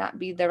you might not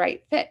be the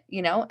right fit,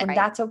 and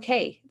that's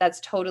okay. That's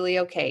totally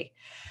okay.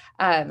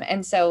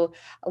 And so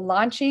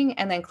launching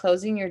and then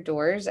closing your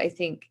doors, I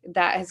think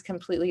that has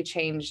completely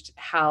changed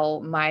how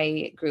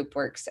my group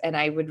works. And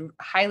I would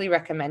highly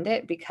recommend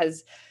it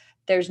because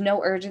there's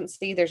no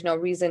urgency. There's no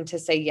reason to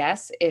say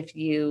yes if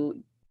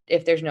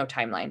there's no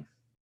timeline.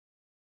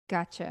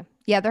 Gotcha.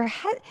 Yeah, there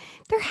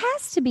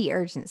has to be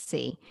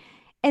urgency.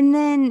 And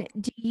then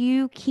do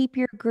you keep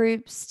your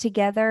groups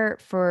together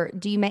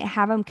do you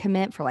have them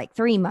commit for like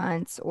 3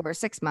 months or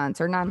 6 months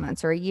or 9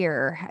 months or a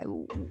year?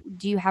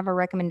 Do you have a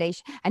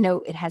recommendation? I know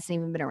it hasn't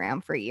even been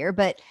around for a year,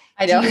 but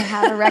I know. Do you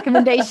have a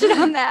recommendation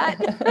on that?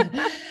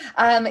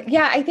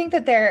 Yeah, I think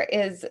that there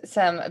is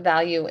some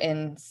value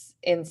in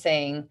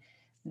saying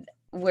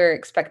we're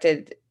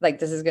expected, like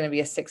this is going to be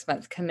a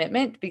 6-month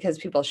commitment because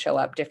people show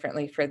up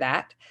differently for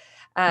that.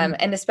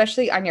 And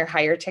especially on your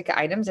higher ticket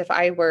items, if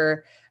I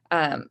were,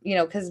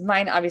 because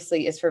mine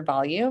obviously is for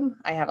volume.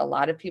 I have a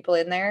lot of people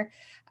in there.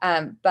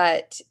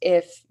 But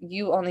if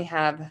you only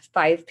have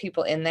 5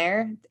 people in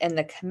there and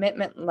the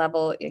commitment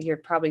level, you're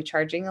probably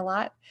charging a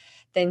lot,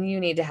 then you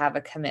need to have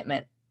a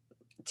commitment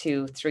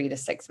to 3 to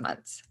 6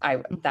 months.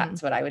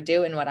 That's what I would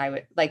do. And what I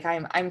would like,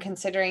 I'm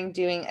considering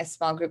doing a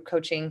small group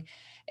coaching.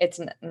 It's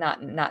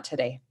not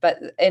today, but,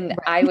 and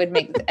I would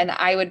make, and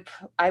I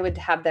would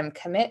have them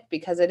commit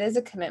because it is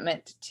a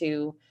commitment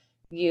to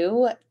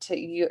you,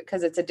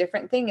 because it's a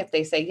different thing. If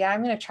they say, yeah,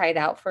 I'm going to try it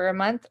out for a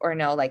month, or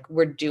no, like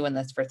we're doing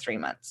this for 3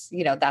 months,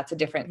 that's a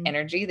different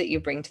energy that you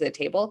bring to the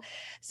table.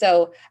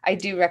 So I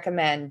do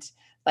recommend,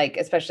 like,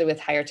 especially with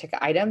higher ticket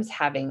items,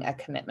 having a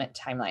commitment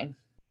timeline.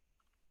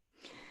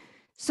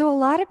 So a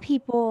lot of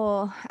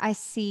people I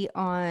see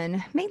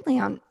mainly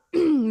on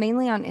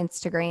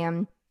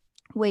Instagram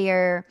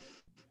where,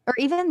 or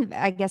even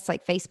I guess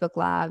like Facebook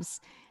Lives,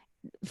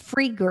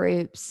 free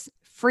groups,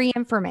 free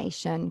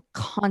information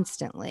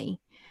constantly.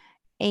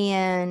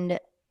 And,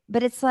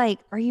 but it's like,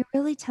 are you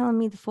really telling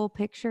me the full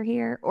picture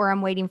here? Or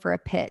I'm waiting for a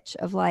pitch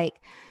of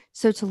like,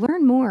 so to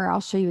learn more,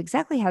 I'll show you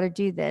exactly how to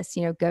do this,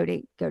 go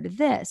to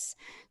this.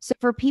 So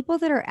for people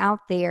that are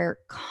out there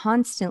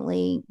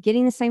constantly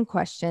getting the same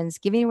questions,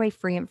 giving away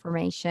free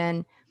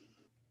information,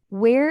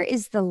 where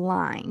is the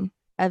line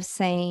of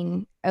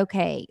saying,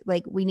 okay,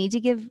 like we need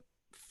to give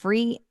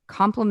free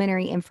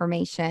complimentary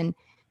information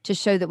to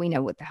show that we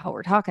know what the hell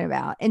we're talking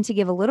about and to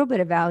give a little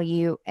bit of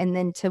value and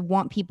then to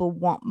want people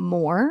want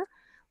more?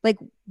 Like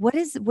what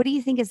do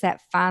you think is that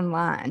fine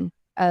line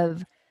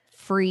of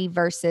free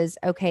versus,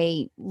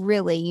 okay,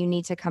 really you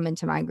need to come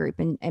into my group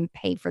and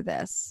pay for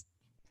this?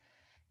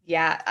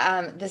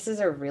 Yeah, this is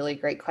a really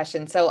great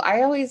question. So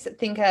I always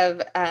think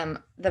of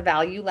the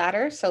value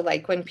ladder. So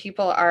like when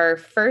people are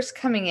first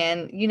coming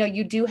in,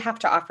 you do have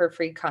to offer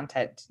free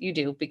content. You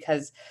do,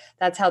 because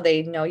that's how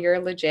they know you're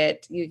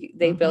legit.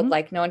 They build Mhm.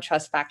 like, know, and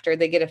trust factor.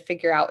 They get to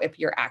figure out if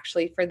you're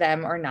actually for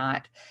them or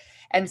not.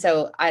 And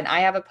I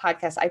have a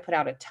podcast. I put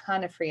out a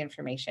ton of free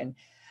information.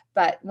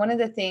 But one of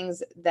the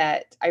things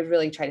that I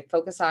really try to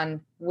focus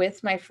on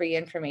with my free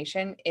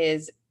information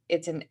is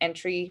it's an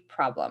entry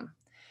problem.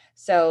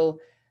 So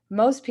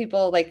most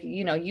people, like,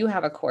 you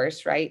have a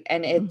course, right?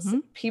 And it's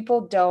Mhm.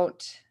 people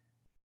don't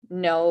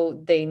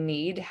know they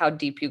need how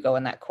deep you go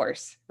in that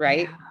course,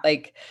 right? Yeah.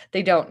 Like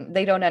they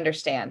don't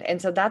understand.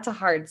 And so that's a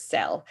hard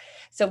sell.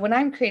 So when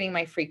I'm creating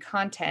my free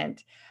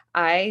content,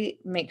 I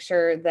make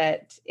sure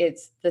that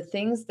it's the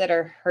things that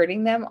are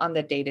hurting them on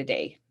the day to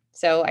day.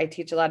 So I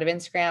teach a lot of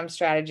Instagram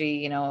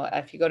strategy.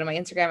 If you go to my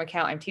Instagram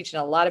account, I'm teaching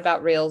a lot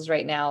about Reels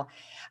right now.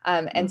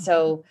 And Mhm.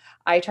 so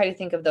I try to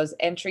think of those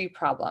entry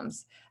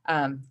problems.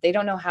 They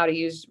don't know how to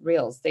use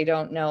Reels. They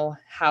don't know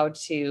how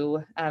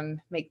to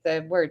make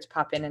the words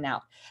pop in and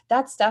out.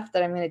 That's stuff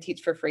that I'm going to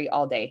teach for free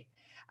all day.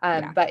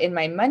 Yeah. But in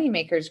my money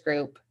makers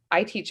group,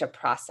 I teach a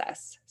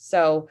process.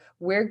 So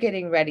we're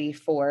getting ready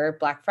for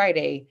Black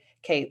Friday.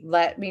 Okay,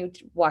 let me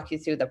walk you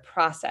through the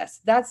process.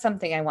 That's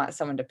something I want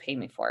someone to pay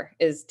me for,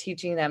 is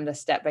teaching them the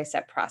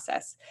step-by-step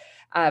process.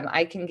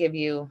 I can give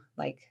you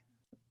like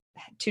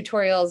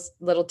tutorials,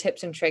 little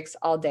tips and tricks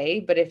all day.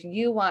 But if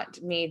you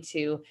want me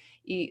to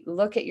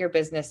look at your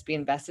business, be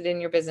invested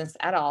in your business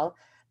at all,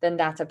 then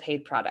that's a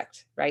paid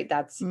product, right?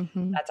 That's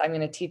Mhm. that's I'm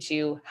going to teach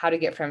you how to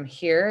get from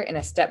here in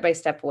a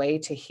step-by-step way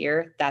to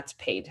here. That's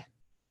paid.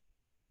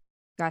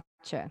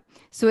 Gotcha.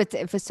 So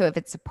if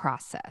it's a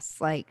process,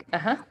 like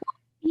Uh-huh.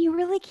 you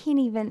really can't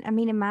even, I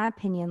mean, in my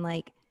opinion,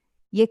 like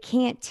you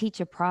can't teach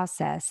a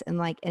process in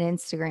like an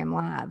Instagram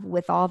live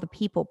with all the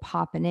people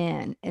popping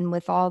in and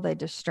with all the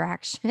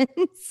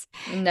distractions.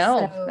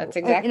 No, So, that's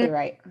exactly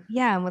right.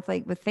 yeah, and with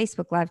like with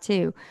Facebook Live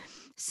too.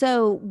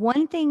 So,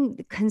 one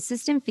thing,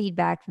 consistent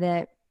feedback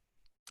that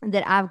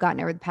I've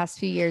gotten over the past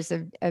few years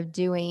of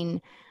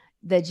doing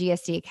the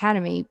GSD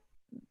Academy,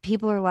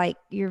 people are like,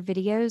 your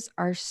videos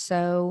are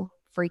so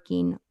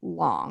freaking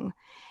long.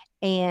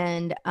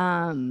 And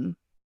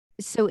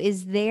so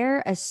is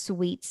there a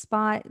sweet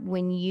spot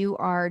when you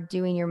are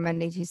doing your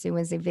Monday, Tuesday,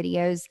 Wednesday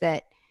videos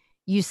that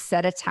you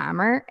set a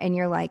timer and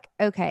you're like,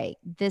 okay,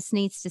 this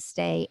needs to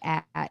stay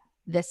at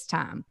this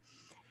time?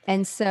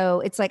 And so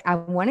it's like I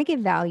want to give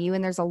value,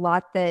 and there's a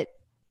lot that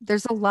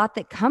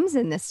comes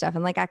in this stuff,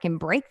 and like I can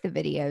break the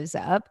videos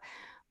up,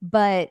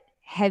 but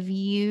have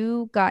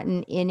you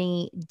gotten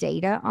any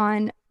data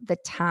on the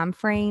time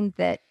frame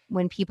that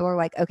when people are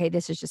like, okay,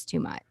 this is just too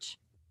much?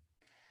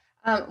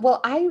 Well,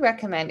 I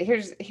recommend,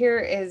 here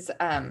is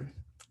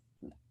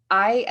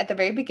I at the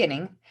very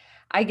beginning,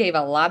 I gave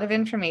a lot of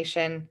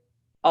information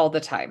all the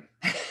time.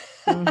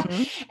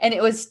 Mhm. And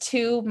it was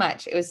too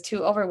much. It was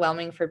too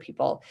overwhelming for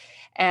people.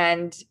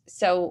 And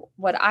so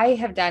what I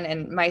have done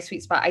in my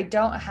sweet spot, I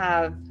don't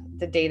have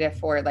the data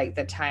for like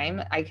the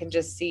time. I can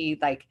just see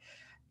like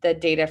the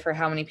data for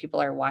how many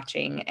people are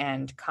watching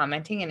and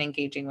commenting and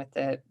engaging with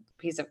the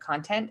piece of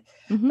content.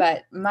 Mhm.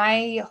 But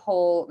my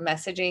whole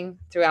messaging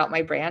throughout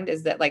my brand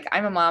is that, like,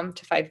 I'm a mom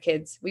to 5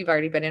 kids. We've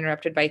already been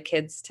interrupted by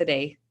kids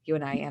today. You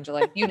and I,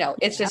 Angela,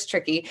 it's Yeah. just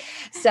tricky.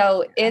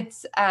 So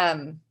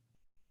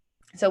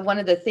so one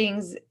of the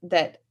things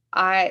that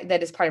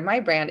is part of my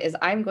brand is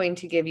I'm going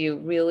to give you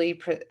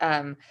really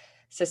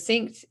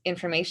succinct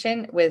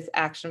information with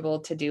actionable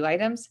to-do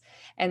items.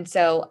 And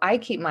so I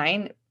keep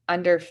mine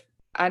under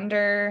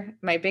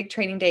my big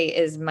training day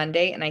is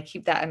Monday, and I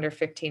keep that under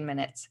 15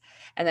 minutes.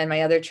 And then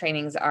my other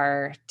trainings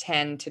are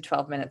 10 to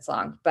 12 minutes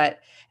long.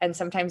 And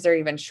sometimes they're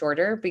even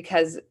shorter,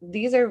 because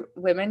these are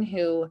women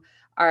who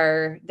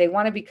they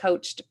want to be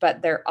coached,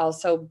 but they're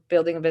also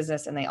building a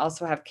business and they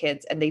also have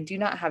kids and they do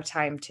not have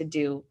time to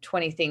do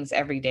 20 things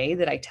every day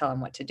that I tell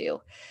them what to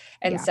do.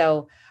 And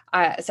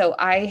Yeah. so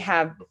I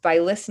have, by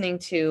listening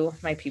to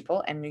my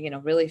people and,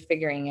 really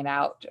figuring it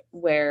out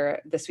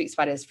where the sweet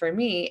spot is for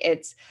me,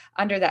 it's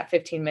under that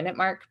 15-minute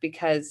mark,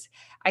 because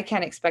I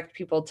can't expect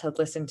people to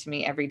listen to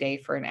me every day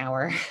for an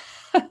hour.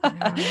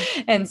 Yeah.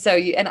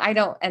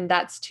 And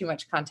that's too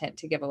much content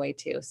to give away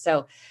too.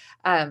 So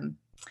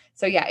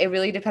yeah, it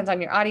really depends on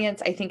your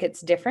audience. I think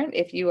it's different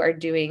if you are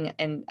doing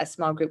a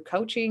small group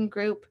coaching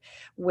group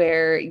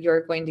where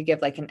you're going to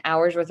give like an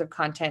hour's worth of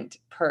content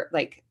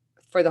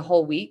for the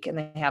whole week, and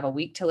they have a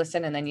week to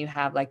listen, and then you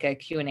have like a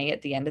Q&A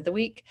at the end of the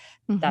week.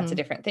 That's a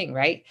different thing,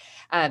 right?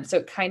 So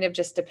it kind of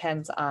just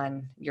depends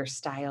on your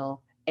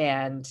style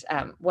and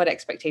what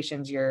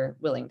expectations you're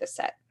willing to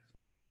set.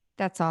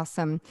 That's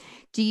awesome.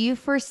 Do you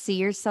foresee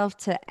yourself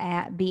to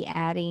be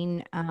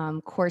adding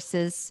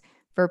courses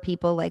for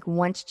people, like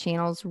once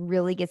channels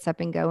really gets up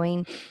and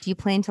going? Do you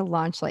plan to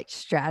launch like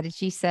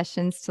strategy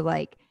sessions to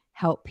like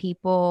help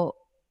people,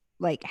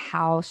 like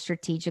how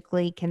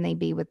strategically can they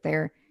be with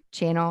their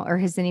channel? Or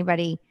has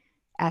anybody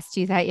asked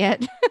you that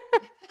yet?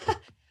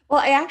 Well,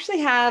 I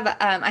actually have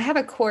I have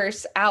a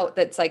course out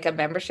that's like a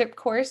membership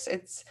course.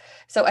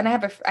 And I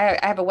have a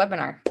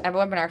webinar. I have a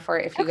webinar for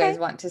it if you guys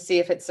want to see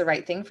if it's the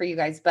right thing for you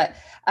guys. But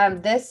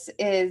this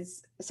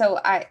is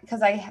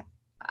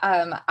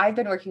I've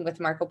been working with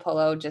Marco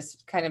Polo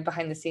just kind of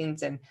behind the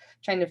scenes and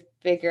trying to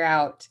figure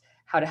out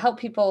how to help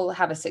people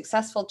have a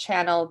successful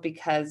channel,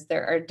 because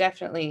there are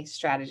definitely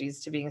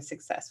strategies to being a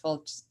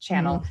successful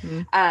channel.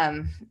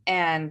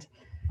 And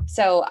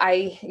so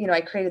I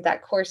created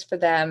that course for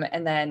them,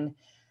 and then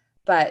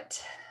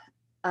but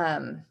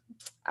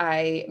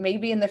I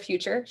maybe in the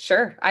future,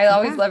 sure. I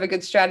always love a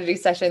good strategy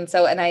session.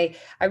 And I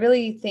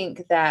really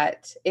think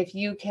that if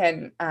you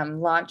can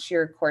launch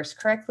your course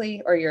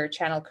correctly or your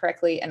channel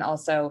correctly, and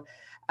also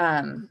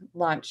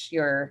launch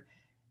your,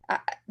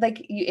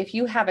 if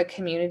you have a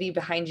community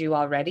behind you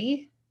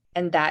already,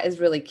 and that is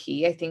really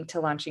key, I think, to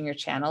launching your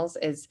channels,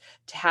 is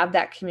to have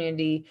that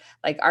community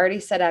like already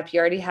set up. You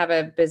already have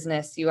a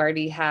business, you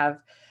already have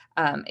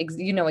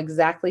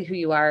exactly who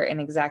you are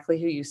and exactly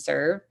who you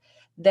serve,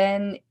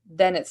 then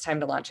it's time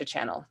to launch a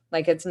channel.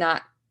 I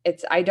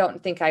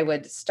don't think I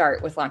would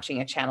start with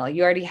launching a channel.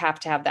 You already have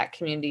to have that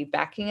community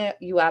backing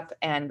you up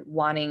and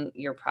wanting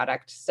your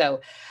product.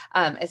 So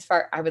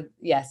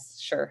yes,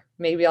 sure.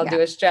 Maybe I'll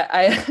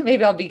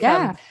maybe I'll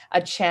become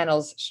a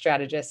channels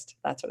strategist.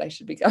 That's what I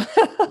should become.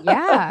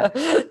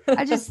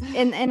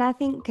 And I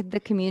think the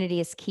community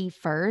is key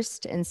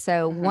first. And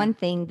so one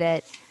thing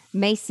that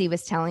Macy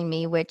was telling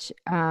me, which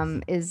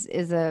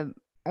is a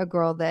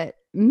girl that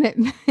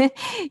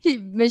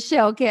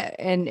Michelle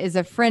and is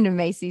a friend of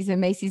Macy's, and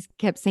Macy's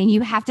kept saying,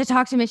 you have to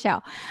talk to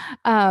Michelle,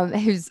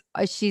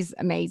 she's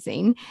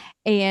amazing.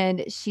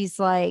 And she's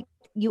like,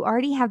 you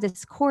already have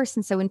this course.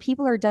 And so when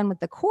people are done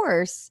with the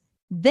course,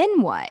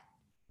 then what?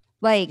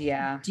 Like,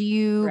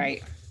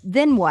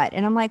 then what?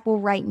 And I'm like, well,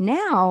 right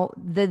now,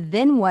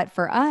 then what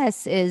for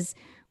us is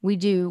we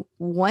do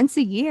once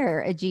a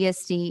year a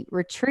GSD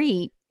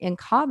retreat in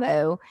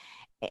Cabo,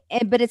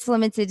 but it's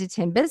limited to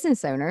 10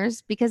 business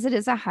owners because it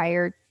is a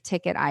higher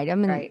ticket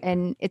item,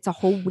 and it's a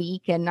whole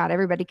week, and not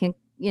everybody can,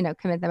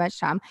 commit that much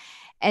time.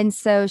 And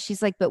so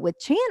she's like, but with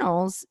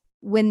channels,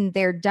 when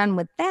they're done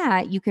with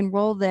that, you can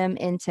roll them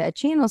into a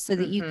channel so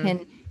that you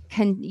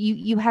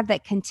you have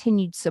that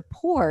continued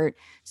support.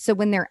 So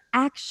when they're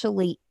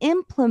actually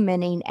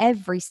implementing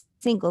every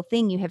single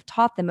thing you have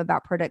taught them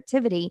about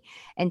productivity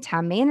and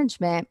time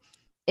management,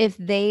 if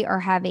they are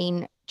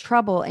having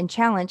trouble and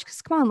challenge,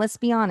 because come on, let's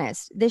be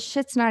honest, this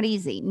shit's not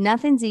easy.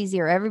 Nothing's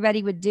easier.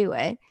 Everybody would do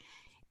it.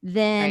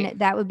 Then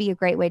that would be a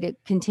great way to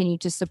continue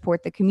to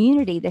support the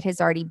community that has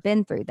already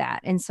been through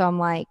that. And so I'm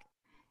like,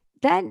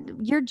 that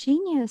you're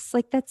genius.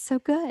 Like, that's so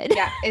good.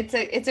 Yeah.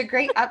 It's a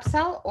great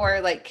upsell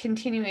or like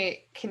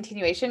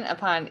continuation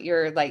upon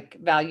your like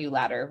value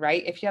ladder,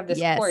 right? If you have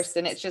this course,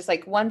 then it's just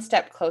like one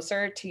step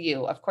closer to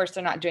you. Of course,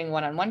 they're not doing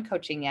one-on-one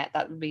coaching yet.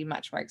 That would be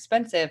much more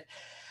expensive.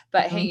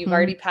 But hey, you've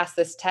already passed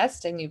this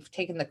test and you've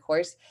taken the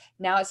course.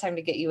 Now it's time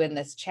to get you in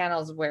this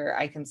channels where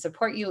I can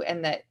support you,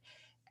 and that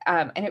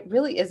and it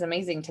really is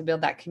amazing to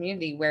build that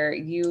community where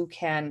you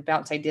can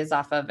bounce ideas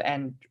off of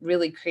and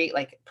really create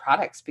like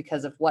products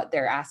because of what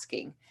they're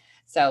asking.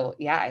 So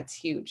yeah, it's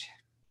huge.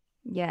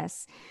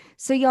 Yes.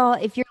 So y'all,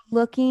 if you're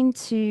looking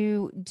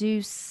to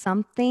do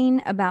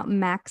something about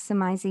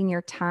maximizing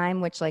your time,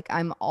 which like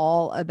I'm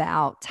all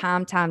about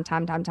time.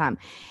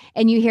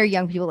 And you hear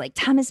young people like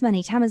time is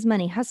money,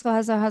 hustle,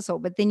 hustle, hustle.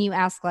 But then you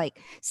ask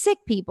like sick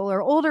people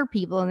or older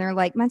people and they're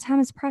like, my time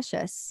is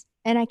precious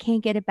and I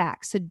can't get it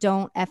back. So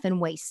don't effing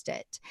waste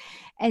it.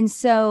 And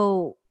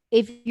so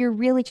if you're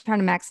really trying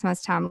to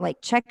maximize time, like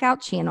check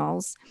out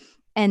channels.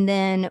 And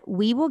then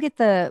we will get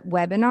the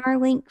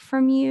webinar link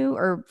from you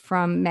or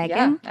from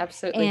Megan. Yeah,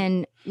 absolutely.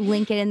 And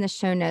link it in the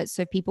show notes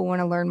so if people want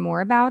to learn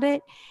more about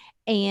it.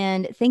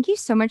 And thank you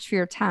so much for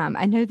your time.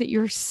 I know that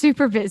you're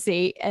super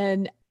busy,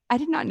 and I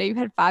did not know you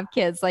had 5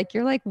 kids. Like,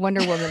 you're like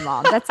Wonder Woman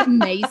mom. That's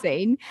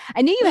amazing.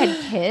 I knew you had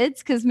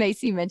kids because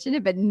Macy mentioned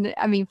it, but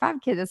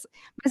 5 kids.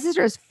 My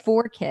sister has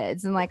 4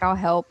 kids, and like I'll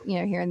help,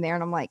 here and there.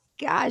 And I'm like,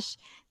 gosh,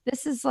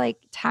 this is like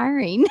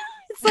tiring.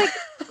 It's like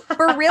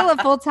for real a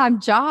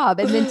full-time job,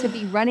 and then to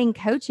be running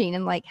coaching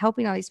and like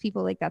helping all these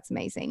people, like that's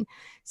amazing.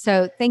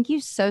 So thank you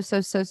so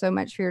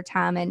much for your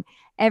time, and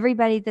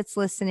everybody that's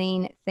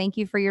listening, thank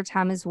you for your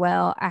time as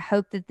well. I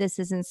hope that this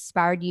has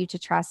inspired you to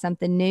try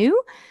something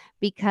new,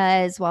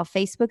 because while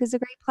Facebook is a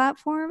great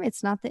platform,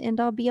 it's not the end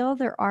all be all.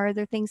 There are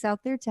other things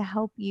out there to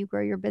help you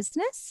grow your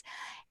business.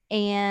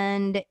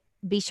 And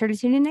be sure to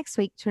tune in next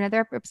week to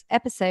another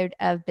episode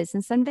of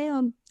Business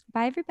Unveiled.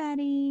 Bye,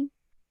 everybody.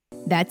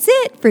 That's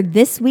it for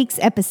this week's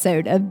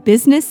episode of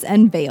Business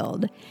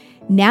Unveiled.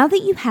 Now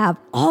that you have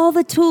all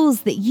the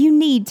tools that you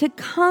need to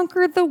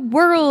conquer the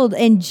world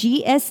and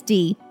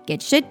GSD,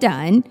 get shit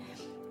done,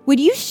 would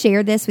you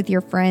share this with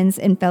your friends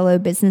and fellow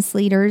business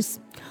leaders?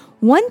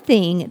 One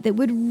thing that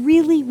would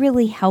really,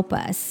 really help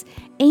us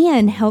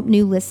and help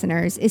new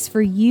listeners is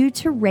for you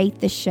to rate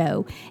the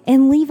show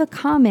and leave a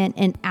comment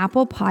in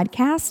Apple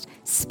Podcast,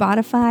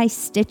 Spotify,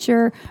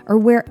 Stitcher, or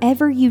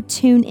wherever you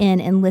tune in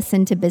and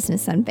listen to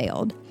Business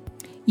Unveiled.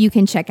 You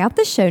can check out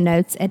the show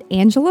notes at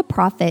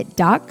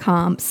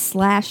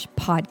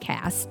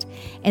angelaprofit.com/podcast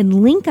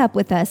and link up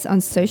with us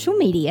on social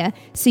media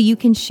so you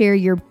can share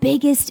your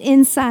biggest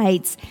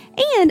insights.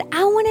 And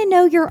I want to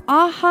know your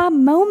aha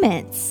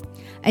moments.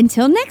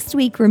 Until next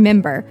week,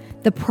 remember,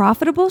 the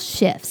profitable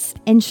shifts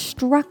and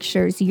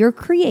structures you're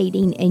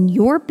creating in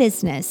your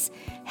business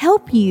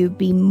help you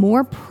be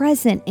more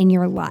present in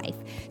your life.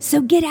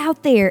 So get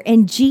out there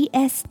and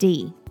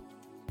GSD.